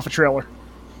too much off a trailer.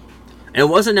 And it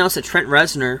was announced that Trent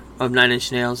Reznor of Nine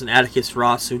Inch Nails and Atticus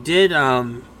Ross, who did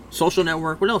Social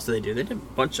Network, what else did they do? They did a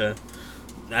bunch of...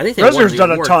 I think they Reznor's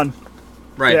done a ton.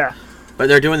 Right. Yeah. But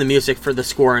they're doing the music for the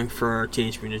scoring for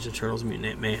Teenage Mutant Ninja Turtles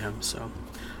Mutant Mayhem, so...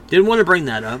 Didn't want to bring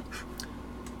that up.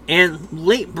 And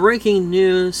late breaking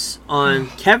news on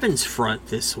Kevin's front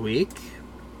this week.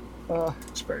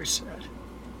 It's very sad.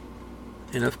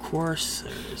 And of course,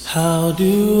 there's... How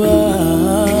do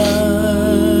I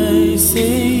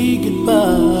say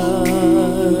goodbye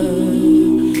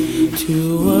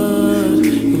to what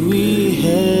we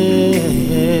had?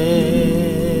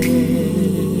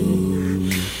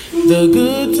 The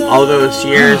good times. All those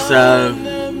years of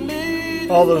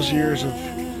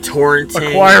torrenting,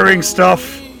 acquiring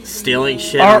stuff, stealing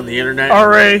shit on the internet,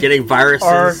 getting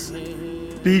viruses.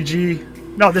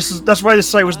 BG. No, that's why this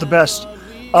site was the best.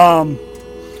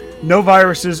 No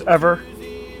viruses ever.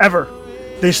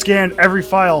 They scan every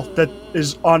file that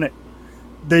is on it.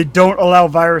 They don't allow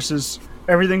viruses.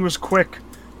 Everything was quick,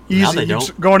 easy.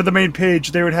 You'd go onto the main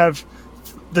page. They would have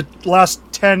the last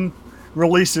 10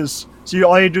 releases. So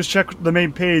all you had to do is check the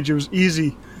main page. It was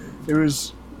easy. It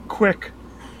was quick.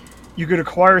 You could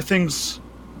acquire things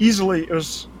easily.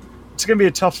 It's going to be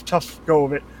a tough go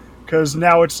of it, because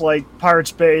now it's like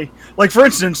Pirates Bay. Like, for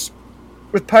instance,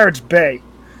 with Pirates Bay,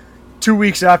 2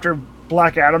 weeks after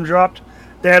Black Adam dropped,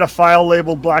 they had a file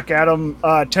labeled Black Adam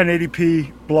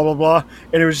 1080p blah blah blah,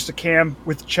 and it was just a cam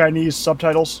with Chinese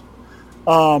subtitles.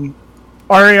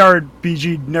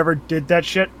 RARBG never did that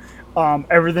shit.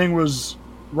 Everything was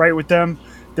right with them.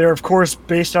 They're of course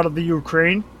based out of the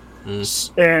Ukraine.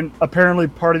 And apparently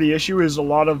part of the issue is a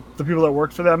lot of the people that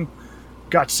worked for them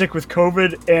got sick with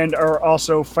COVID and are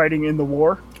also fighting in the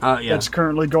war that's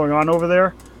currently going on over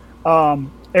there.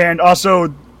 And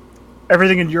also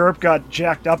everything in Europe got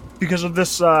jacked up because of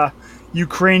this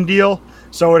Ukraine deal.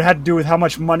 So it had to do with how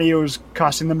much money it was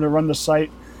costing them to run the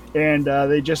site. And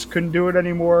they just couldn't do it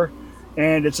anymore.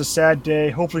 And it's a sad day.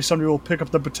 Hopefully somebody will pick up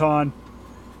the baton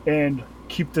and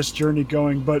keep this journey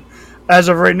going. But as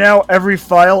of right now, every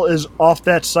file is off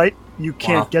that site. You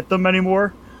can't get them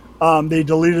anymore. They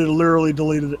literally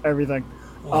deleted everything.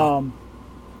 Wow.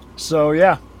 So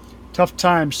yeah, tough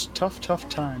times. Tough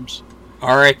times.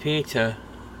 R.I.P. to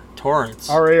torrents.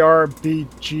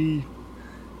 RARBG.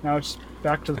 Now it's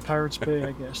back to the Pirates Bay,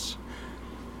 I guess.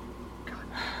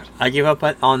 I gave up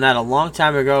on that a long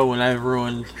time ago when I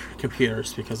ruined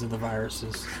computers because of the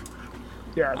viruses.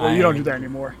 Yeah, you don't do that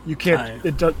anymore. You can't.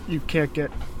 You can't get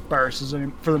viruses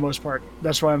for the most part.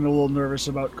 That's why I'm a little nervous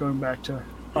about going back to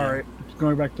all right,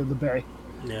 going back to the Bay.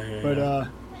 Yeah.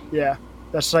 Yeah,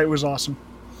 that site was awesome.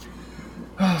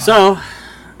 So,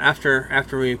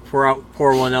 after we pour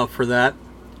one out for that,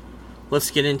 let's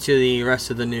get into the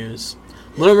rest of the news.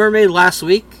 Little Mermaid last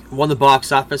week won the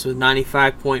box office with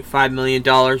 $95.5 million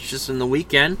just in the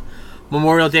weekend.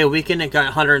 Memorial Day weekend, it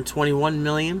got $121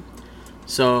 million.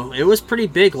 So, it was pretty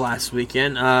big last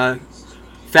weekend.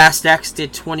 Fast X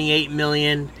did $28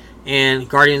 million, and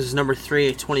Guardians was number 3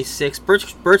 at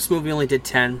 $26. Bert's movie only did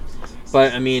 $10.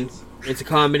 But, I mean, it's a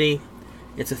comedy.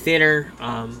 It's a theater.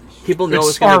 People know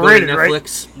it's going to go to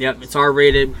Netflix. Right? Yep, it's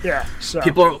R-rated. Yeah. So.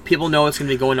 People know it's going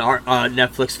to be going to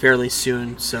Netflix fairly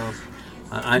soon. So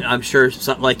I'm sure,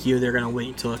 like you, they're going to wait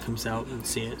until it comes out and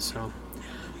see it. So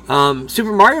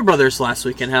Super Mario Brothers last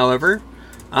weekend, however,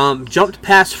 jumped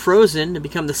past Frozen to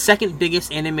become the second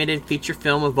biggest animated feature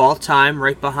film of all time,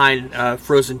 right behind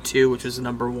Frozen 2, which was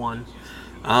number 1.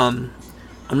 I'm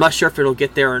not sure if it'll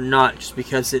get there or not, just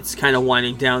because it's kind of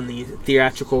winding down the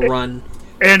theatrical run.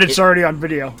 And it's already on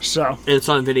video, so. And it's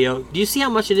on video. Do you see how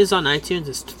much it is on iTunes?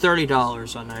 It's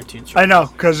 $30 on iTunes. Right? I know,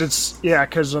 because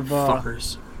because of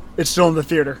fuckers. It's still in the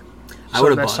theater.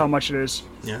 So that's how much it is.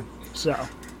 Yeah. So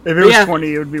if it was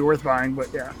 20, it would be worth buying.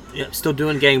 But yeah. Yeah, still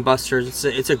doing gangbusters.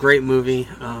 It's a great movie.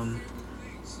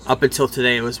 Up until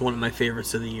today, it was one of my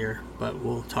favorites of the year. But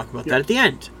we'll talk about that at the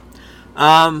end.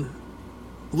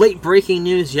 Late breaking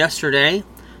news yesterday.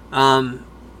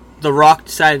 The Rock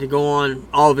decided to go on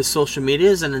all of his social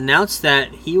medias and announced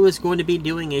that he was going to be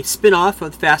doing a spin-off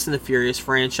of the Fast and the Furious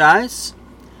franchise.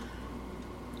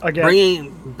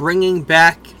 Again. Bringing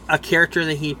back a character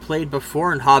that he played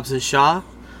before in Hobbs and Shaw.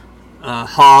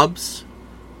 Hobbs.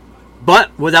 But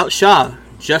without Shaw.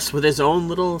 Just with his own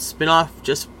little spin-off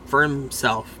just for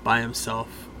himself, by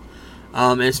himself.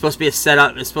 And it's supposed to be a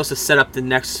setup. It's supposed to set up the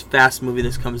next Fast movie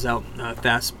that comes out.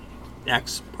 Fast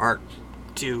X Part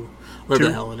 2. Whatever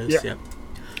the hell it is. Yep.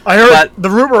 I heard the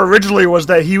rumor originally was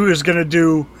that he was going to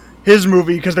do his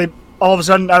movie because they all of a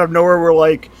sudden out of nowhere were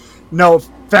like, no,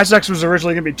 Fast X was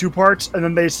originally going to be 2 parts, and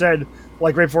then they said,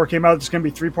 like right before it came out, it's going to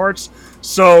be 3 parts.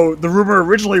 So the rumor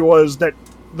originally was that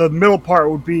the middle part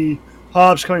would be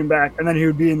Hobbs coming back, and then he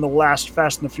would be in the last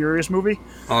Fast and the Furious movie.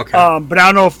 Okay. But I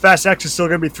don't know if Fast X is still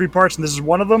going to be 3 parts, and this is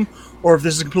one of them, or if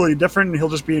this is completely different, and he'll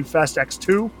just be in Fast X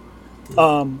 2.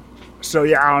 So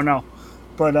yeah, I don't know.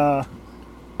 But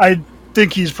I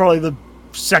think he's probably the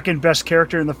second best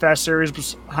character in the Fast series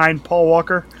behind Paul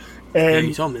Walker. And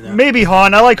you told me that. Maybe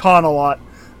Han. I like Han a lot.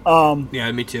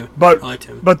 Yeah, me too. But I liked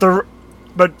him.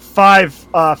 But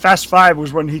Fast 5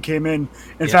 was when he came in,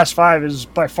 and Fast 5 is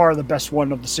by far the best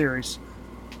one of the series.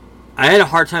 I had a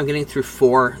hard time getting through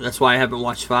 4. That's why I haven't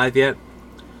watched 5 yet.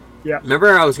 Yeah.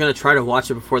 Remember, I was going to try to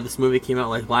watch it before this movie came out,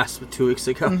 like 2 weeks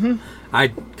ago. Mm-hmm. I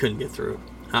couldn't get through it.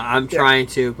 I'm trying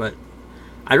to, but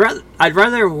I'd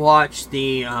rather watch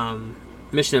the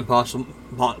Mission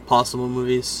Impossible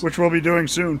movies, which we'll be doing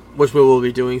soon. Which we will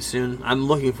be doing soon. I'm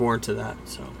looking forward to that.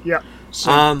 So yeah.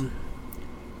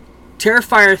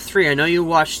 Terrifier 3. I know you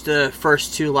watched the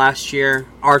first 2 last year.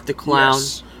 Art the Clown.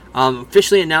 Yes.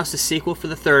 Officially announced a sequel for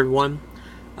the 3rd one.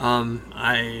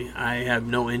 I have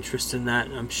no interest in that.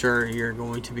 I'm sure you're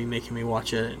going to be making me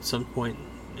watch it at some point.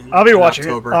 I'll be watching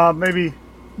October. It.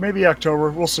 Maybe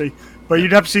October. We'll see. But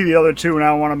you'd have to see the other 2, and I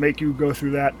don't want to make you go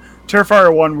through that.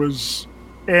 Terrifier 1 was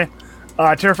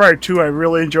Terrifier 2 I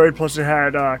really enjoyed, plus it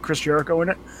had Chris Jericho in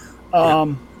it.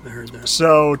 I heard that.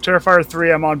 So Terrifier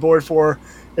 3 I'm on board for.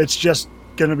 It's just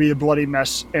going to be a bloody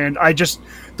mess. And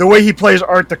the way he plays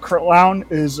Art the Clown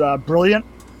is brilliant.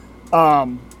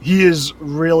 He is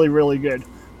really, really good,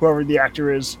 whoever the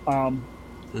actor is.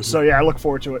 So yeah, I look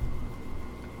forward to it.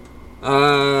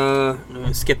 I'm going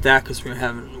to skip that because we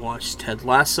haven't watched Ted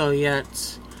Lasso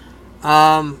yet.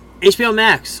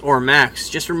 HBO Max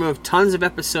just removed tons of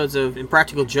episodes of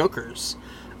Impractical Jokers.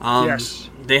 Yes.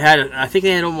 I think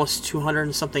they had almost 200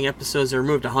 and something episodes. They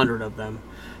removed 100 of them.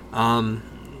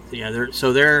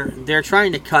 They're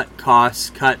trying to cut costs,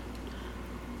 cut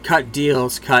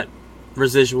deals, cut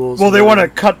residuals. Well, they want to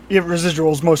cut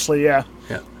residuals mostly, yeah.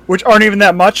 Yeah. Which aren't even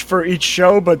that much for each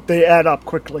show, but they add up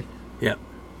quickly. Yep.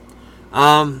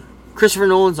 Christopher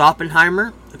Nolan's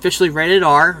Oppenheimer, officially rated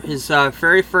R. His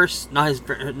very first, not his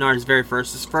very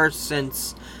first, his first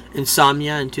since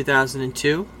Insomnia in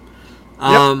 2002.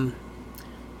 And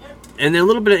then a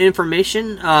little bit of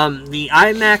information. The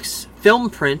IMAX film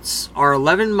prints are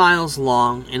 11 miles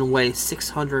long and weigh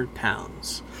 600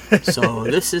 pounds. So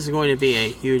this is going to be a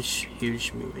huge,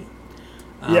 huge movie.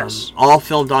 Yes. All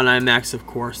filmed on IMAX, of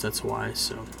course, that's why.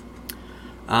 So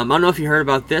I don't know if you heard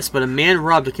about this, but a man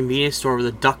robbed a convenience store with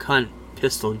a duck hunt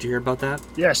pistol. Did you hear about that?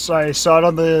 Yes, I saw it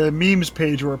on the memes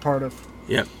page we're a part of.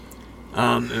 Yep.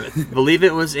 I believe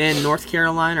it was in North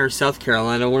Carolina or South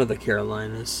Carolina, one of the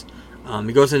Carolinas.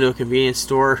 He goes into a convenience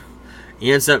store.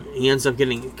 He ends up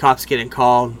getting cops getting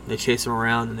called. They chase him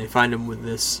around and they find him with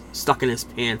this stuck in his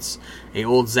pants, a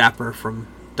old zapper from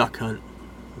Duck Hunt,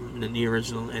 the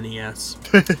original NES.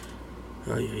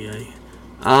 We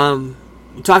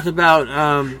talked about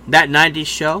that '90s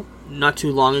show not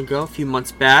too long ago, a few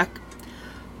months back.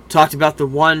 Talked about the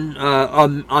one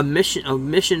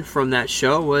omission from that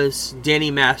show was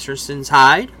Danny Masterson's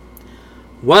hide.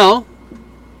 Well,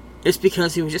 it's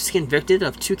because he was just convicted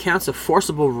of 2 counts of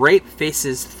forcible rape,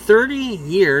 faces 30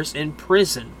 years in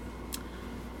prison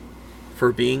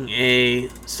for being a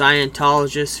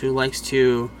Scientologist who likes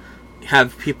to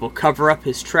have people cover up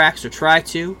his tracks or try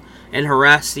to, and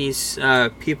harass these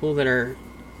people that are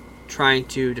trying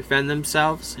to defend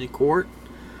themselves in court.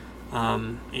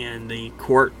 And the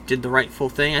court did the rightful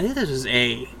thing. I think this was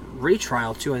a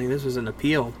retrial too. I think this was an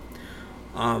appeal,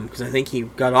 because I think he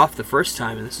got off the first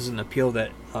time, and this is an appeal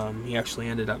that he actually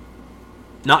ended up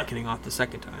not getting off the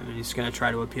second time, and he's going to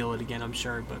try to appeal it again, I'm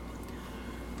sure. But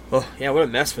oh yeah, what a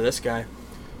mess for this guy.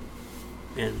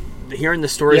 And hearing the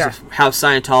stories of how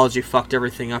Scientology fucked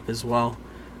everything up as well.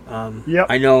 Yep.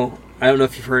 I don't know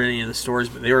if you've heard any of the stories,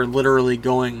 but they were literally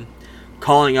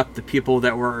calling up the people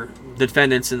that were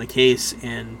defendants in the case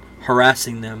and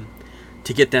harassing them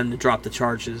to get them to drop the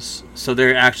charges. So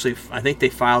they're actually, I think they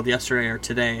filed yesterday or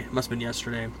today, it must have been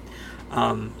yesterday,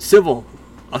 a civil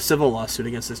lawsuit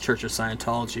against this Church of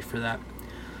Scientology for that.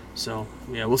 So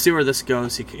yeah, we'll see where this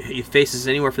goes. He faces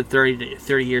anywhere from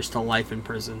 30 years to life in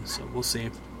prison, so we'll see.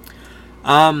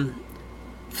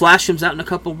 Flash comes out in a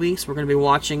couple weeks. We're going to be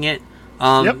watching it.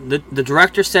 The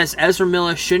director says Ezra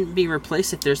Miller shouldn't be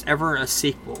replaced if there's ever a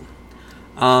sequel.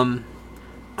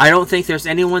 I don't think there's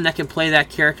anyone that can play that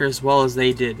character as well as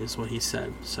they did, is what he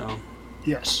said. So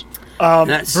yes.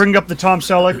 Bring up the Tom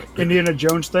Selleck Indiana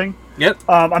Jones thing. Yep.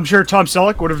 I'm sure Tom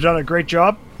Selleck would have done a great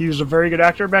job. He was a very good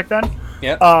actor back then.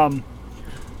 Yep.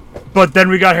 But then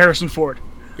we got Harrison Ford.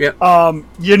 Yep.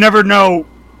 You never know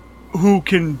who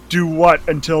can do what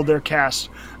until they're cast.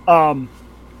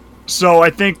 So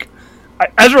I think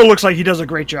Ezra looks like he does a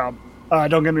great job.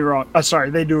 Don't get me wrong.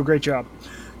 Sorry, they do a great job.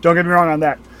 Don't get me wrong on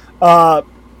that.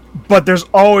 But there's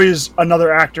always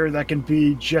another actor that can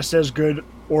be just as good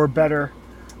or better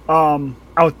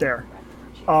out there.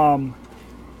 And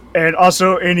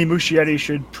also, Andy Muschietti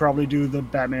should probably do the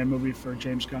Batman movie for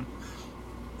James Gunn.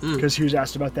 Because he was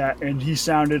asked about that, and he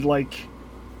sounded like...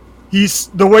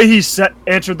 the way he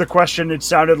answered the question, it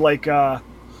sounded like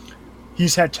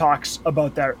he's had talks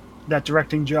about that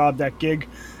directing job, that gig.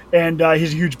 And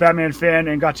he's a huge Batman fan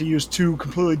and got to use 2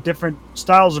 completely different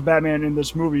styles of Batman in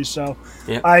this movie. So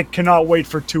I cannot wait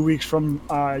for 2 weeks from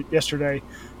yesterday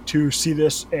to see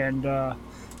this and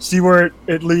see where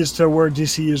it leads to where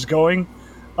DC is going.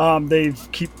 They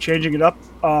keep changing it up.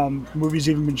 Movies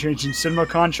even been changed in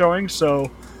CinemaCon showing. So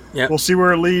we'll see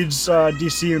where it leads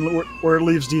DC and where it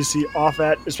leaves DC off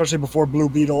at, especially before Blue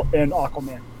Beetle and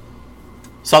Aquaman.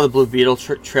 Saw the Blue Beetle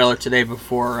trailer today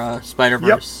before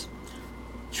Spider-Verse.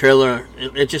 Trailer,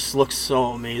 it just looks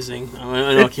so amazing.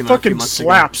 I know it came out a few months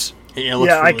slaps. Ago. It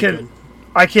looks really good.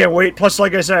 I can't wait. Plus,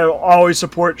 like I said, I always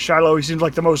support Shiloh. He seems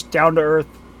like the most down-to-earth,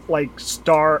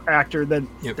 star actor that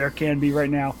there can be right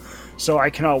now. So I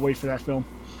cannot wait for that film.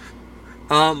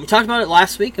 We talked about it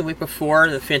last week and the week before,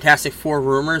 the Fantastic Four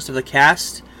rumors of the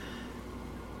cast.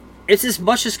 It's as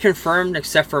much as confirmed,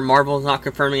 except for Marvel's not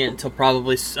confirming it until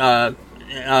probably San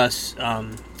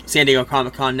Diego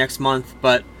Comic-Con next month,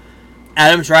 but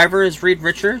Adam Driver is Reed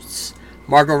Richards.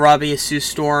 Margot Robbie is Sue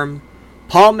Storm.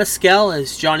 Paul Mescal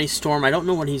is Johnny Storm. I don't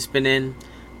know what he's been in,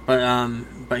 but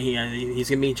he's going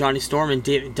to be Johnny Storm. And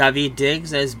Daveed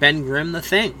Diggs as Ben Grimm, the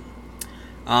Thing.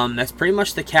 That's pretty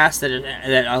much the cast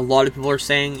that a lot of people are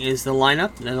saying is the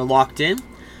lineup that are locked in.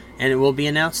 And it will be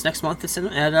announced next month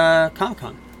at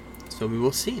Comic-Con. So we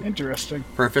will see. Interesting.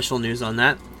 For official news on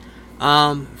that.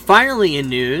 Finally in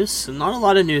news, not a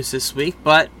lot of news this week,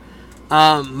 but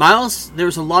Miles, there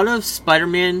was a lot of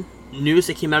Spider-Man news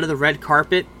that came out of the red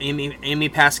carpet. Amy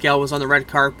Pascal was on the red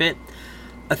carpet.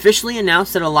 Officially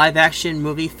announced that a live-action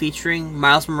movie featuring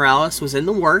Miles Morales was in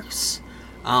the works.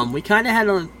 We kind of had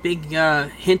a big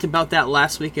hint about that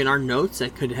last week in our notes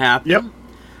that could happen. Yep.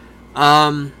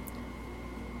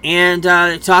 And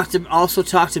it also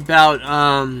talked about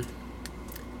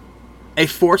a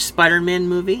 4th Spider-Man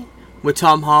movie with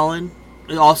Tom Holland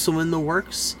also in the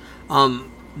works.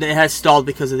 That has stalled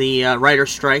because of the writer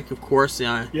strike, of course.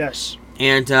 Yes.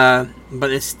 And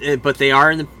but they are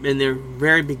in the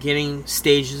very beginning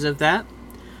stages of that.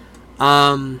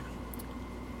 Even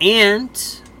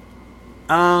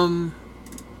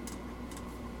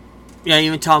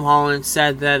Tom Holland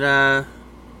said that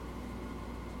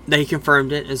he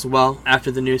confirmed it as well after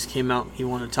the news came out. He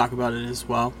wanted to talk about it as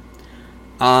well.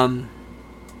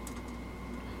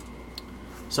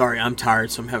 Sorry, I'm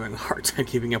tired, so I'm having a hard time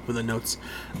keeping up with the notes.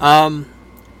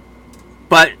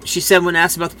 But she said when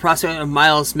asked about the prospect of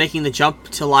Miles making the jump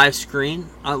to live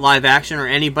action, or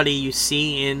anybody you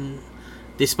see in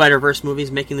the Spider-Verse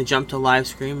movies making the jump to live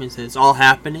screen, it's all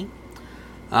happening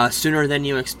sooner than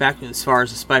you expect as far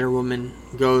as the Spider-Woman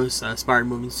goes,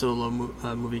 Spider-Woman solo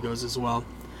movie goes as well.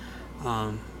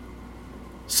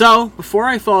 So, before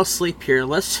I fall asleep here,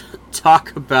 let's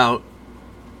talk about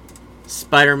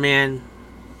Spider-Man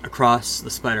Across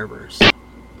the Spider-Verse.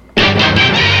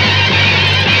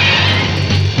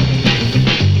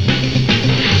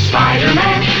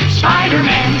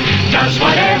 Spider-Man does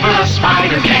whatever a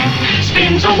spider can.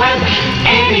 Spins a web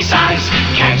any size,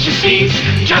 catches thieves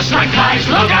just like flies.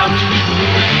 Look out,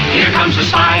 here comes the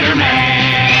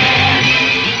Spider-Man.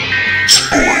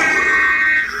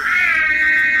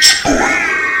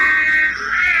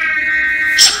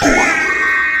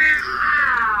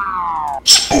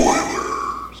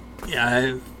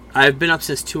 Yeah, I've been up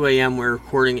since 2 a.m. We're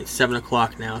recording at 7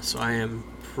 o'clock now, so I am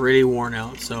pretty worn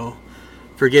out. So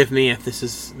forgive me if this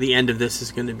is the end of this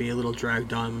is going to be a little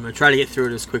dragged on. I'm going to try to get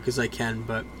through it as quick as I can,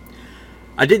 but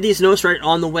I did these notes right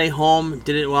on the way home.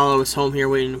 Did it while I was home here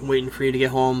waiting for you to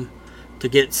get home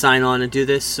to sign on and do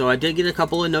this. So I did get a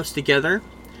couple of notes together.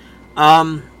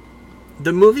 The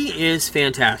movie is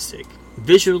fantastic.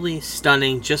 Visually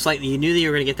stunning, just like you knew that you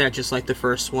were going to get that, just like the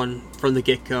first one from the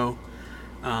get-go.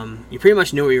 You pretty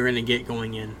much knew what you were going to get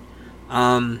going in.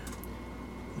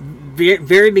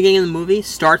 Very beginning of the movie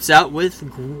starts out with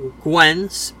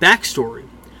Gwen's backstory.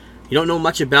 You don't know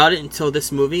much about it until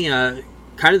this movie.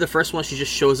 Kind of the first one, she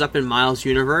just shows up in Miles'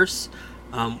 universe,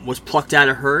 was plucked out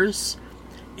of hers,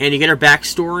 and you get her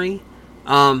backstory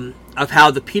of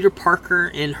how the Peter Parker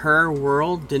in her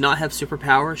world did not have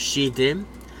superpowers. She did.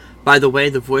 By the way,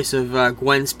 the voice of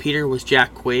Gwen's Peter was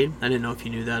Jack Quaid. I didn't know if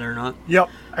you knew that or not. Yep,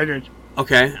 I did.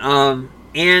 Okay. I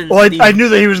knew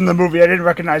that he was in the movie. I didn't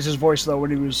recognize his voice though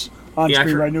when he was on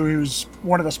screen. I knew he was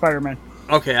one of the Spider-Men.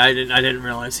 Okay, I didn't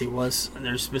realize he was. And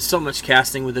there's been so much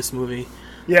casting with this movie.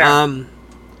 Yeah.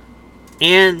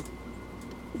 And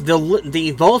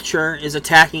the Vulture is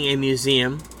attacking a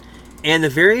museum, and the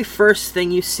very first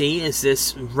thing you see is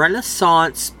this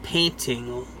Renaissance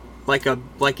painting, like a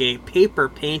paper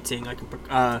painting, like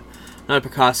not a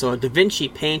Picasso, a Da Vinci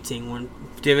painting. When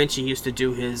Da Vinci used to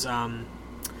do his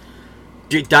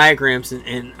diagrams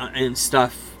and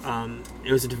stuff,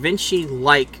 it was a Da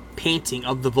Vinci-like painting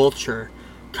of the Vulture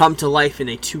come to life in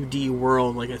a 2D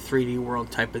world, like a 3D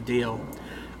world type of deal.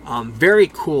 Very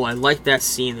cool. I like that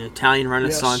scene, the Italian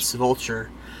Renaissance Vulture.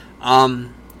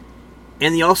 And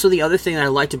the other thing that I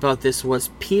liked about this was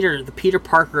the Peter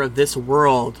Parker of this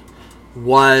world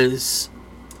was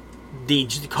the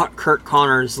Kurt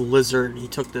Connors lizard. He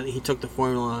took the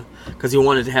formula because he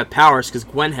wanted to have powers, because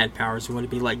Gwen had powers. He wanted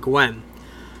to be like Gwen.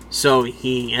 So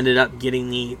he ended up getting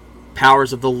the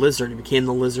powers of the lizard. He became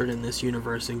the lizard in this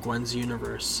universe, in Gwen's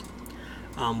universe.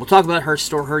 We'll talk about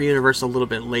her universe a little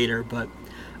bit later, but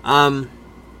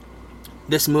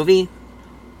this movie,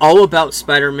 all about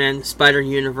Spider-Man,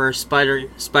 Spider-Universe,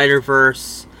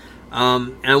 Spider-Verse,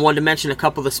 and I wanted to mention a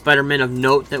couple of the Spider-Men of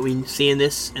note that we see in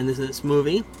this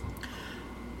movie.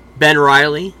 Ben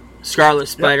Reilly, Scarlet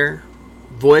Spider,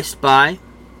 voiced by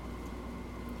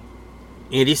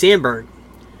Andy Samberg.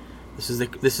 This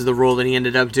is the role that he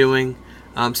ended up doing.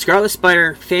 Scarlet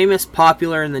Spider, famous,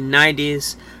 popular in the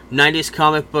 90s. 90s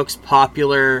comic books,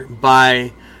 popular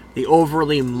by the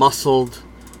overly muscled,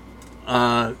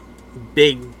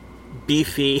 big,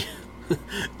 beefy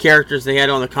characters they had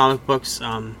on the comic books.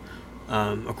 Of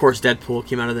course, Deadpool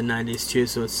came out of the 90s too,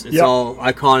 so it's all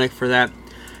iconic for that.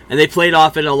 And they played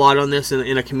off it a lot on this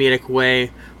in a comedic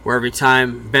way, where every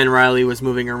time Ben Reilly was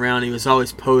moving around, he was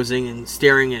always posing and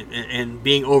staring at and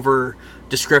being over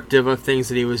descriptive of things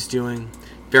that he was doing.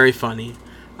 Very funny.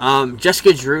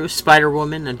 Jessica Drew,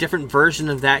 Spider-Woman, a different version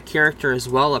of that character as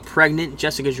well, a pregnant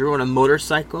Jessica Drew on a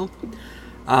motorcycle.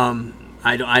 I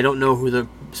don't know who the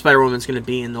Spider-Woman's going to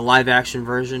be in the live-action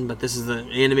version, but this is the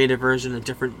animated version, a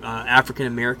different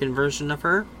African-American version of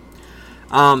her.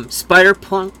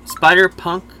 Spider-Punk,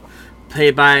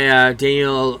 played by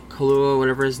Daniel Kaluuya,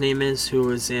 whatever his name is, who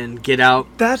was in Get Out.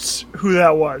 That's who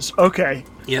that was. Okay.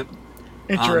 Yep.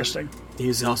 Interesting. He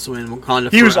was also in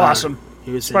Wakanda. He was awesome.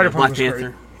 He was in Black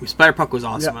Panther. Spider-Punk was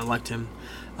awesome. Yep. I liked him.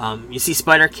 You see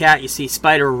Spider-Cat, you see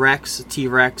Spider-Rex,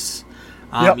 T-Rex.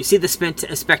 Yep. You see the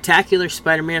Spectacular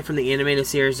Spider-Man from the animated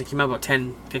series that came out about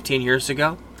 10, 15 years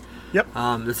ago. Yep.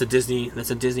 That's a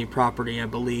Disney property, I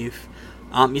believe.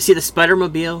 You see the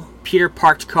Spider-Mobile, Peter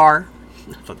parked car.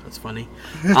 I thought that was funny.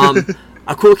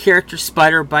 A cool character,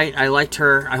 Spider-Bite. I liked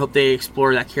her. I hope they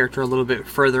explore that character a little bit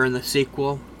further in the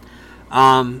sequel.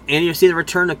 And you see the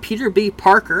return of Peter B.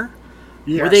 Parker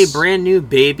with a brand new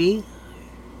baby,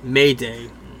 Mayday,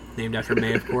 named after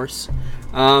May, of course.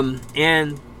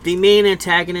 And the main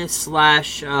antagonist / I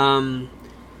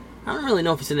don't really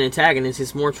know if it's an antagonist.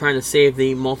 He's more trying to save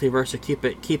the multiverse to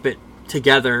keep it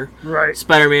together. Right.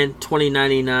 Spider-Man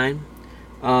 2099.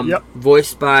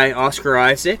 Voiced by Oscar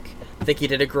Isaac. I think he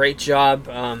did a great job.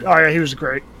 Oh yeah, he was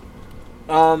great.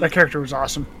 That character was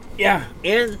awesome. Yeah,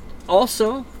 and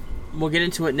also, we'll get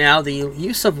into it now, the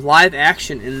use of live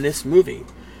action in this movie.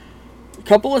 A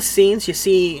couple of scenes, you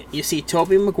see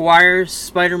Tobey Maguire's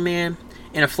Spider-Man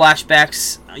in a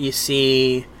flashbacks. You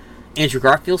see Andrew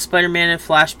Garfield's Spider-Man in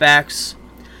flashbacks.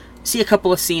 See a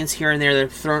couple of scenes here and there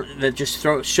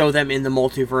that show them in the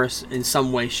multiverse in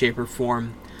some way, shape, or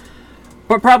form.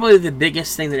 But probably the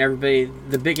biggest thing that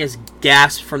the biggest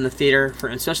gasp from the theater,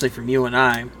 especially from you and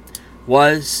I,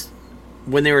 was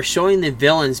when they were showing the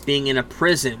villains being in a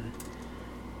prison,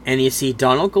 and you see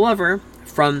Donald Glover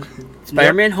from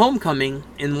Spider-Man Homecoming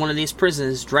in one of these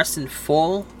prisons, dressed in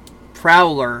full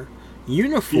Prowler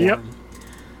uniform. Yep.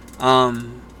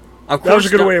 Of course, that was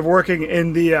a good way of working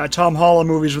in the Tom Holland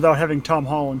movies without having Tom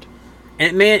Holland.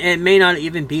 And it may not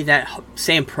even be that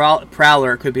same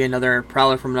Prowler. It could be another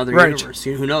Prowler from another universe.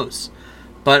 Who knows?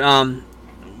 But a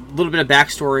little bit of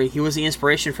backstory. He was the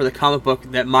inspiration for the comic book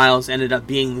that Miles ended up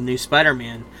being the new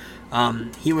Spider-Man.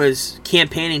 He was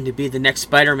campaigning to be the next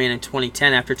Spider-Man in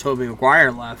 2010 after Tobey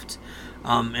Maguire left.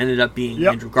 Ended up being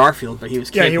Andrew Garfield, but he was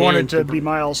campaigning. Yeah, he wanted to be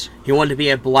Miles. He wanted to be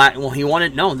a black... Well,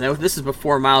 this is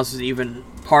before Miles was even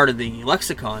part of the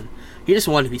lexicon. He just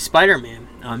wanted to be Spider-Man.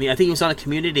 I think he was on a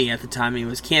Community at the time, and he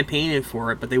was campaigning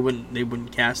for it, but they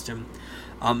wouldn't cast him.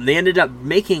 They ended up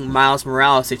making Miles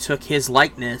Morales. They took his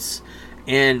likeness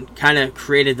and kind of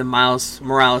created the Miles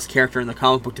Morales character in the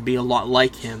comic book to be a lot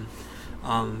like him.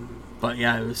 But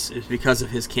yeah, it was because of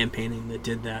his campaigning that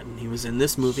did that, and he was in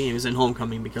this movie. He was in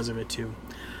Homecoming because of it too.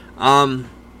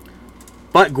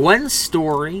 But Gwen's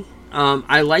story,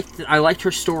 I liked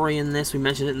her story in this. We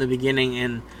mentioned it in the beginning,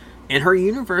 and her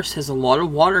universe has a lot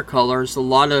of watercolors, a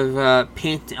lot of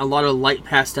paint, a lot of light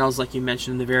pastels, like you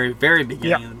mentioned in the very, very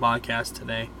beginning of the podcast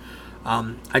today.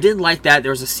 I did like that.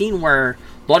 There was a scene where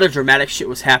a lot of dramatic shit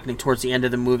was happening towards the end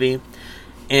of the movie,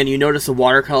 and you notice the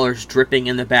watercolors dripping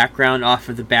in the background off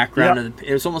of the background. Of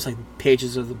it was almost like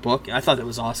pages of the book. I thought that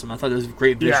was awesome. I thought it was a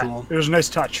great visual. Yeah, it was a nice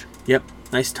touch. Yep,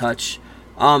 nice touch.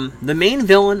 The main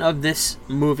villain of this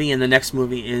movie and the next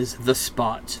movie is The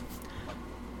Spot.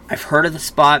 I've heard of The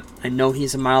Spot. I know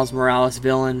he's a Miles Morales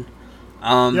villain.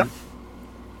 And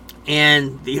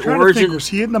the origin... Was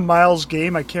he in the Miles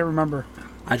game? I can't remember.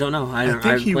 I don't know. I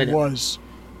think he was.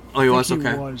 Oh, he was?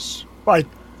 Okay. He was. I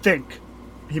think.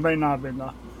 He might not have been,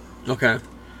 though. Okay.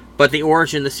 But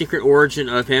the secret origin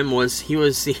of him was he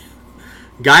was the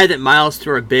guy that Miles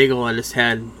threw a bagel at his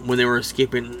head when they were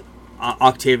escaping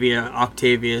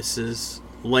Octavius's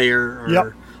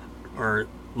lair or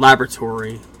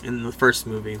laboratory in the first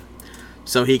movie.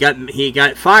 So he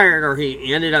got fired, or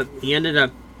he ended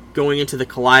up going into the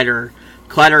collider.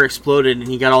 Collider exploded, and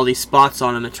he got all these spots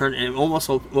on him and almost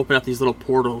opened up these little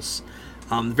portals.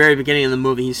 The very beginning of the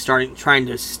movie, he's trying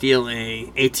to steal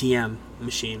a ATM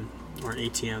machine or an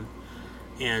ATM,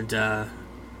 and that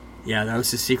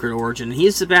was his secret origin.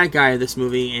 He's the bad guy of this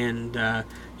movie, and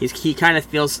he kind of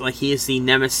feels like he is the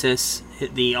nemesis,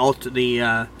 the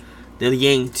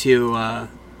Yang to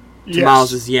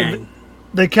Miles' Yang.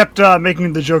 They kept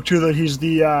making the joke too that he's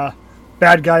the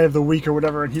bad guy of the week or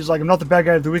whatever, and he's like, "I'm not the bad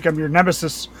guy of the week. I'm your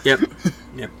nemesis." Yep.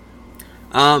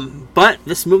 But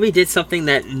this movie did something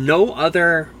that no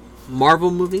other Marvel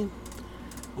movie,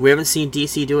 we haven't seen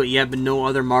DC do it yet, but no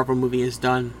other Marvel movie has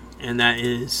done, and that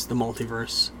is the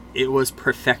multiverse. It was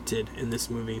perfected in this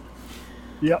movie.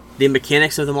 Yep. The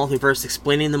mechanics of the multiverse,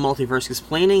 explaining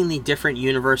the different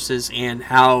universes and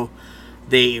how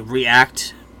they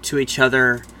react to each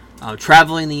other.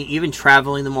 Traveling the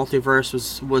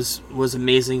multiverse was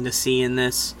amazing to see in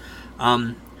this.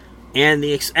 And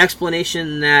the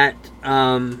explanation that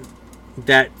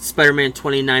Spider-Man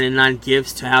 2099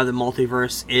 gives to how the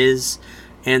multiverse is,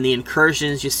 and the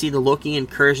incursions, you see the Loki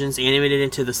incursions animated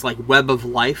into this like web of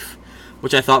life,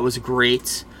 which I thought was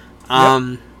great.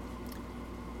 And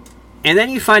then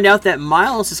you find out that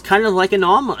Miles is kind of like an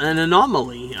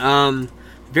anomaly.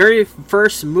 very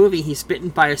first movie, he's bitten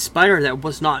by a spider that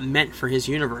was not meant for his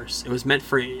universe. It was meant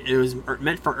for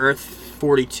Earth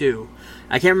 42.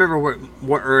 I can't remember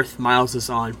what Earth Miles is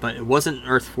on, but it wasn't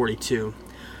Earth 42.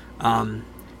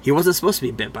 He wasn't supposed to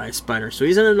be bit by a spider, so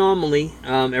he's an anomaly.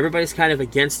 Everybody's kind of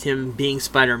against him being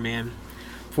Spider-Man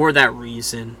for that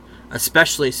reason,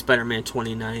 especially Spider-Man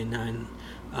 2099.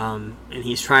 And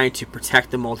he's trying to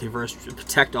protect the multiverse,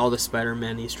 protect all the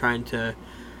Spider-Men. He's trying to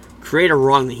create a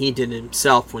wrong that he did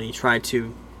himself when he tried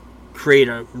to create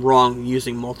a wrong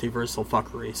using multiversal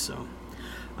fuckery. So,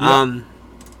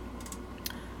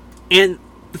 and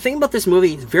the thing about this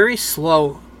movie is very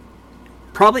slow.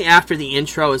 Probably after the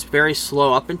intro is very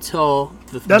slow up until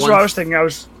the. That's what I was thinking. I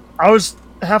was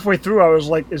halfway through. I was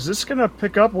like, "Is this gonna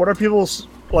pick up? What are people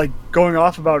like going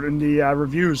off about in the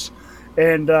reviews?"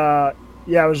 And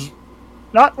yeah, it was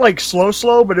not like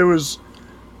slow, but it was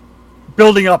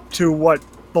building up to what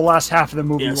the last half of the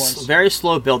movie was. Very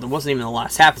slow build. It wasn't even the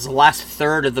last half. It's the last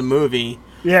third of the movie.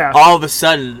 Yeah. All of a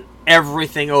sudden,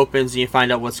 everything opens and you find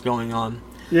out what's going on.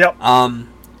 Yep.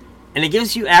 And it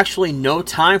gives you actually no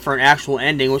time for an actual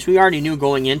ending, which we already knew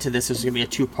going into this was going to be a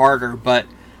two-parter, but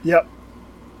yep.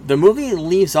 The movie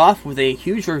leaves off with a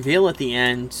huge reveal at the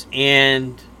end,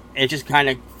 and it just kind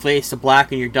of fades to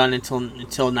black and you're done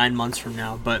until 9 months from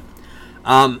now. But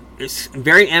it's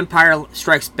very Empire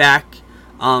Strikes Back.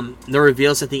 The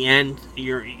reveals at the end,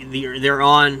 they're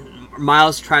on.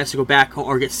 Miles tries to go back home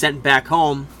or get sent back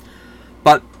home,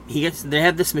 but they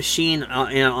have this machine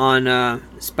on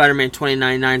Spider-Man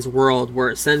 2099's world where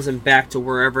it sends them back to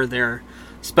wherever their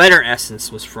spider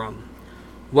essence was from.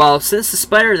 Well, since the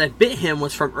spider that bit him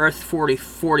was from Earth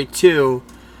 42,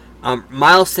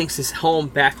 Miles thinks he's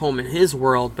back home in his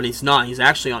world, but he's not. He's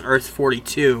actually on Earth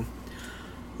 42,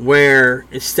 where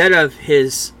instead of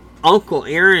his Uncle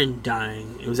Aaron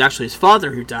dying, it was actually his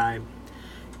father who died.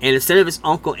 And instead of his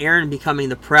Uncle Aaron becoming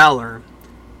the Prowler,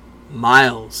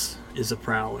 Miles is a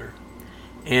Prowler.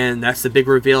 And that's the big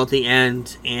reveal at the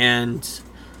end, and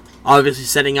obviously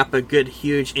setting up a good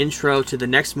huge intro to the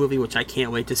next movie, which I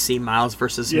can't wait to see, Miles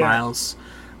versus Miles.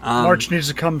 March needs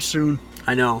to come soon.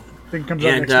 I know. I think it comes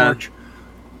out next March.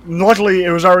 Luckily, it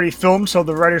was already filmed, so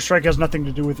the writer's strike has nothing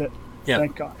to do with it. Yep.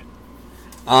 Thank God.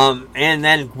 And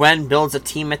then Gwen builds a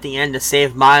team at the end to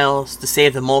save Miles, to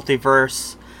save the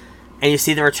multiverse. And you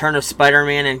see the return of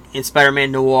Spider-Man and in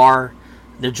Spider-Man Noir.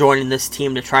 They're joining this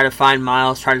team to try to find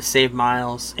Miles, try to save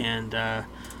Miles, and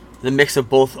the mix of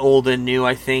both old and new.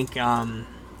 I think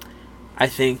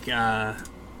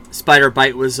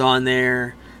Spider-Bite was on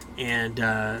there, and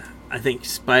I think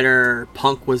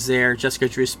Spider-Punk was there. Jessica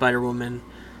Drew Spider-Woman.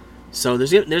 So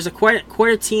there's quite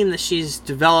a team that she's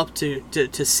developed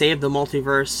to save the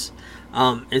multiverse.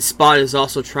 And Spot is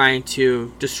also trying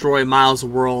to destroy Miles'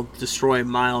 world, destroy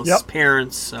Miles'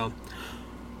 parents. So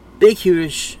big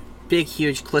huge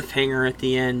cliffhanger at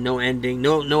the end. No ending.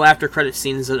 No after credit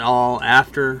scenes at all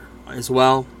after as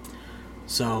well.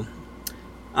 So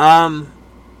we're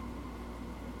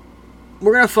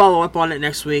gonna follow up on it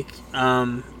next week.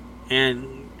 And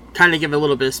kind of give a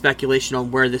little bit of speculation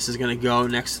on where this is going to go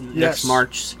next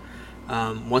March.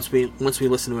 Once we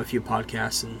listen to a few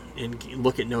podcasts and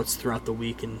look at notes throughout the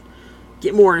week and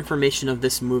get more information of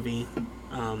this movie.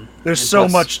 There's so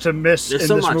much to miss in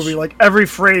this movie. Like every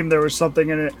frame, there was something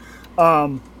in it.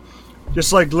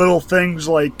 Just like little things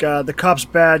like the cop's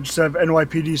badge instead of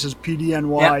NYPD says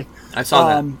PDNY. Yeah, I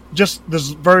saw that. Just there's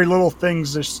very little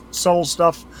things. There's subtle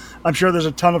stuff. I'm sure there's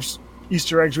a ton of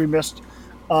Easter eggs we missed.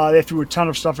 They threw a ton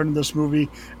of stuff into this movie.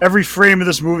 Every frame of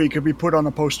this movie could be put on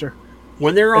a poster.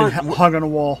 When they're hung on a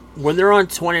wall. When they're on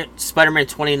Spider-Man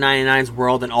 2099's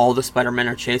world and all the Spider-Men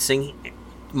are chasing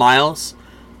Miles.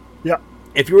 Yeah.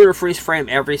 If you were to freeze frame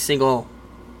every single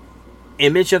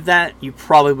image of that, you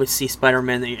probably would see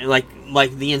Spider-Man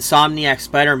like the Insomniac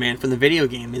Spider-Man from the video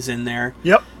game is in there.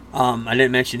 Yep. I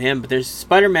didn't mention him, but there's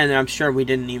Spider-Man that I'm sure we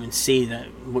didn't even see that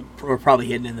were probably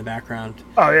hidden in the background.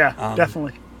 Oh yeah,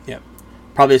 definitely. Yep.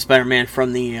 Probably a Spider-Man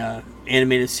from the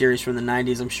animated series from the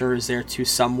 90s, I'm sure, is there too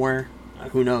somewhere.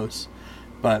 Who knows?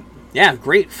 But yeah,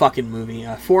 great fucking movie.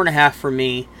 4.5 for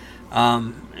me.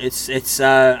 I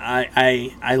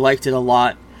liked it a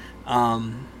lot.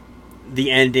 The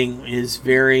ending is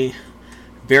very,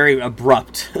 very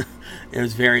abrupt. It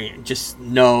was very just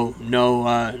no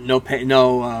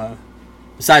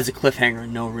besides the cliffhanger,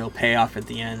 no real payoff at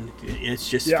the end. It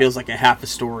just feels like a half a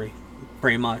story,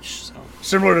 pretty much. So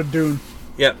similar to Dune.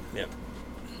 Yep.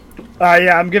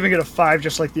 Yeah, I'm giving it a 5,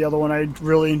 just like the other one. I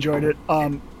really enjoyed it.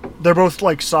 They're both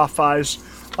like soft 5s,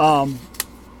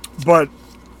 but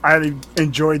I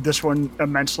enjoyed this one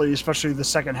immensely, especially the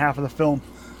second half of the film.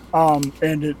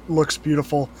 and it looks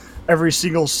beautiful. Every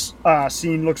single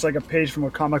scene looks like a page from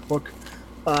a comic book.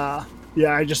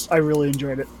 Yeah, I really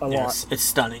enjoyed it a lot. It's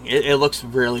stunning. It looks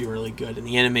really, really good. And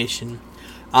the animation,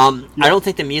 I don't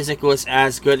think the music was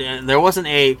as good. And there wasn't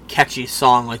a catchy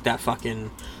song like that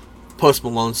fucking Post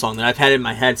Malone song that I've had in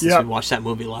my head since we watched that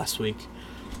movie last week.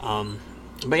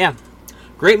 But yeah,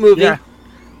 great movie. Yeah.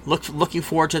 Looking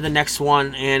forward to the next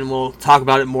one, and we'll talk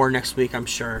about it more next week, I'm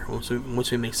sure,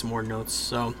 once we make some more notes.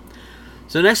 So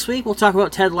next week we'll talk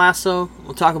about Ted Lasso.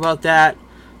 We'll talk about that.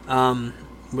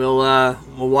 We'll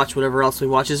watch whatever else we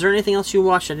watch. Is there anything else you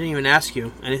watched? I didn't even ask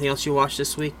you. Anything else you watched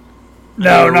this week?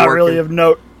 No, not really of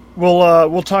note.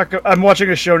 We'll talk. I'm watching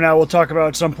a show now. We'll talk about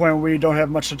at some point. We don't have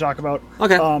much to talk about.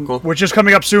 Okay, cool. Which is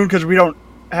coming up soon because we don't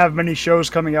have many shows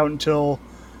coming out until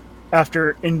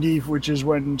after Indie, which is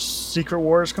when Secret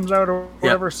Wars comes out or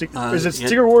whatever. Is it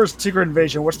Secret Wars? Secret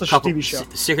Invasion? What's the TV show?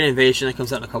 Secret Invasion that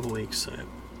comes out in a couple weeks. So.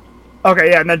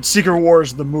 Okay, yeah, and then Secret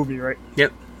Wars, the movie, right?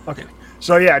 Yep. Okay.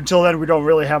 So yeah, until then we don't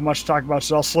really have much to talk about.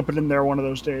 So I'll slip it in there one of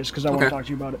those days because I want to talk to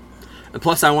you about it. And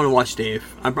plus, I want to watch Dave.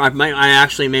 I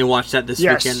actually may watch that this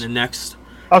weekend and next.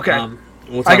 Okay.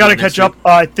 I got to catch up.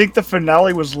 I think the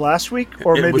finale was last week,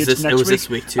 or maybe it's next week. It was this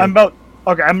week too.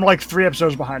 I'm like 3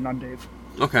 episodes behind on Dave.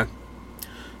 Okay.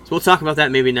 So we'll talk about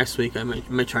that maybe next week. I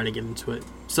might try to get into it.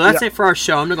 So that's it for our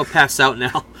show. I'm gonna go pass out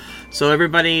now. So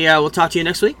everybody, we'll talk to you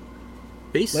next week.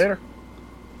 Peace. Later.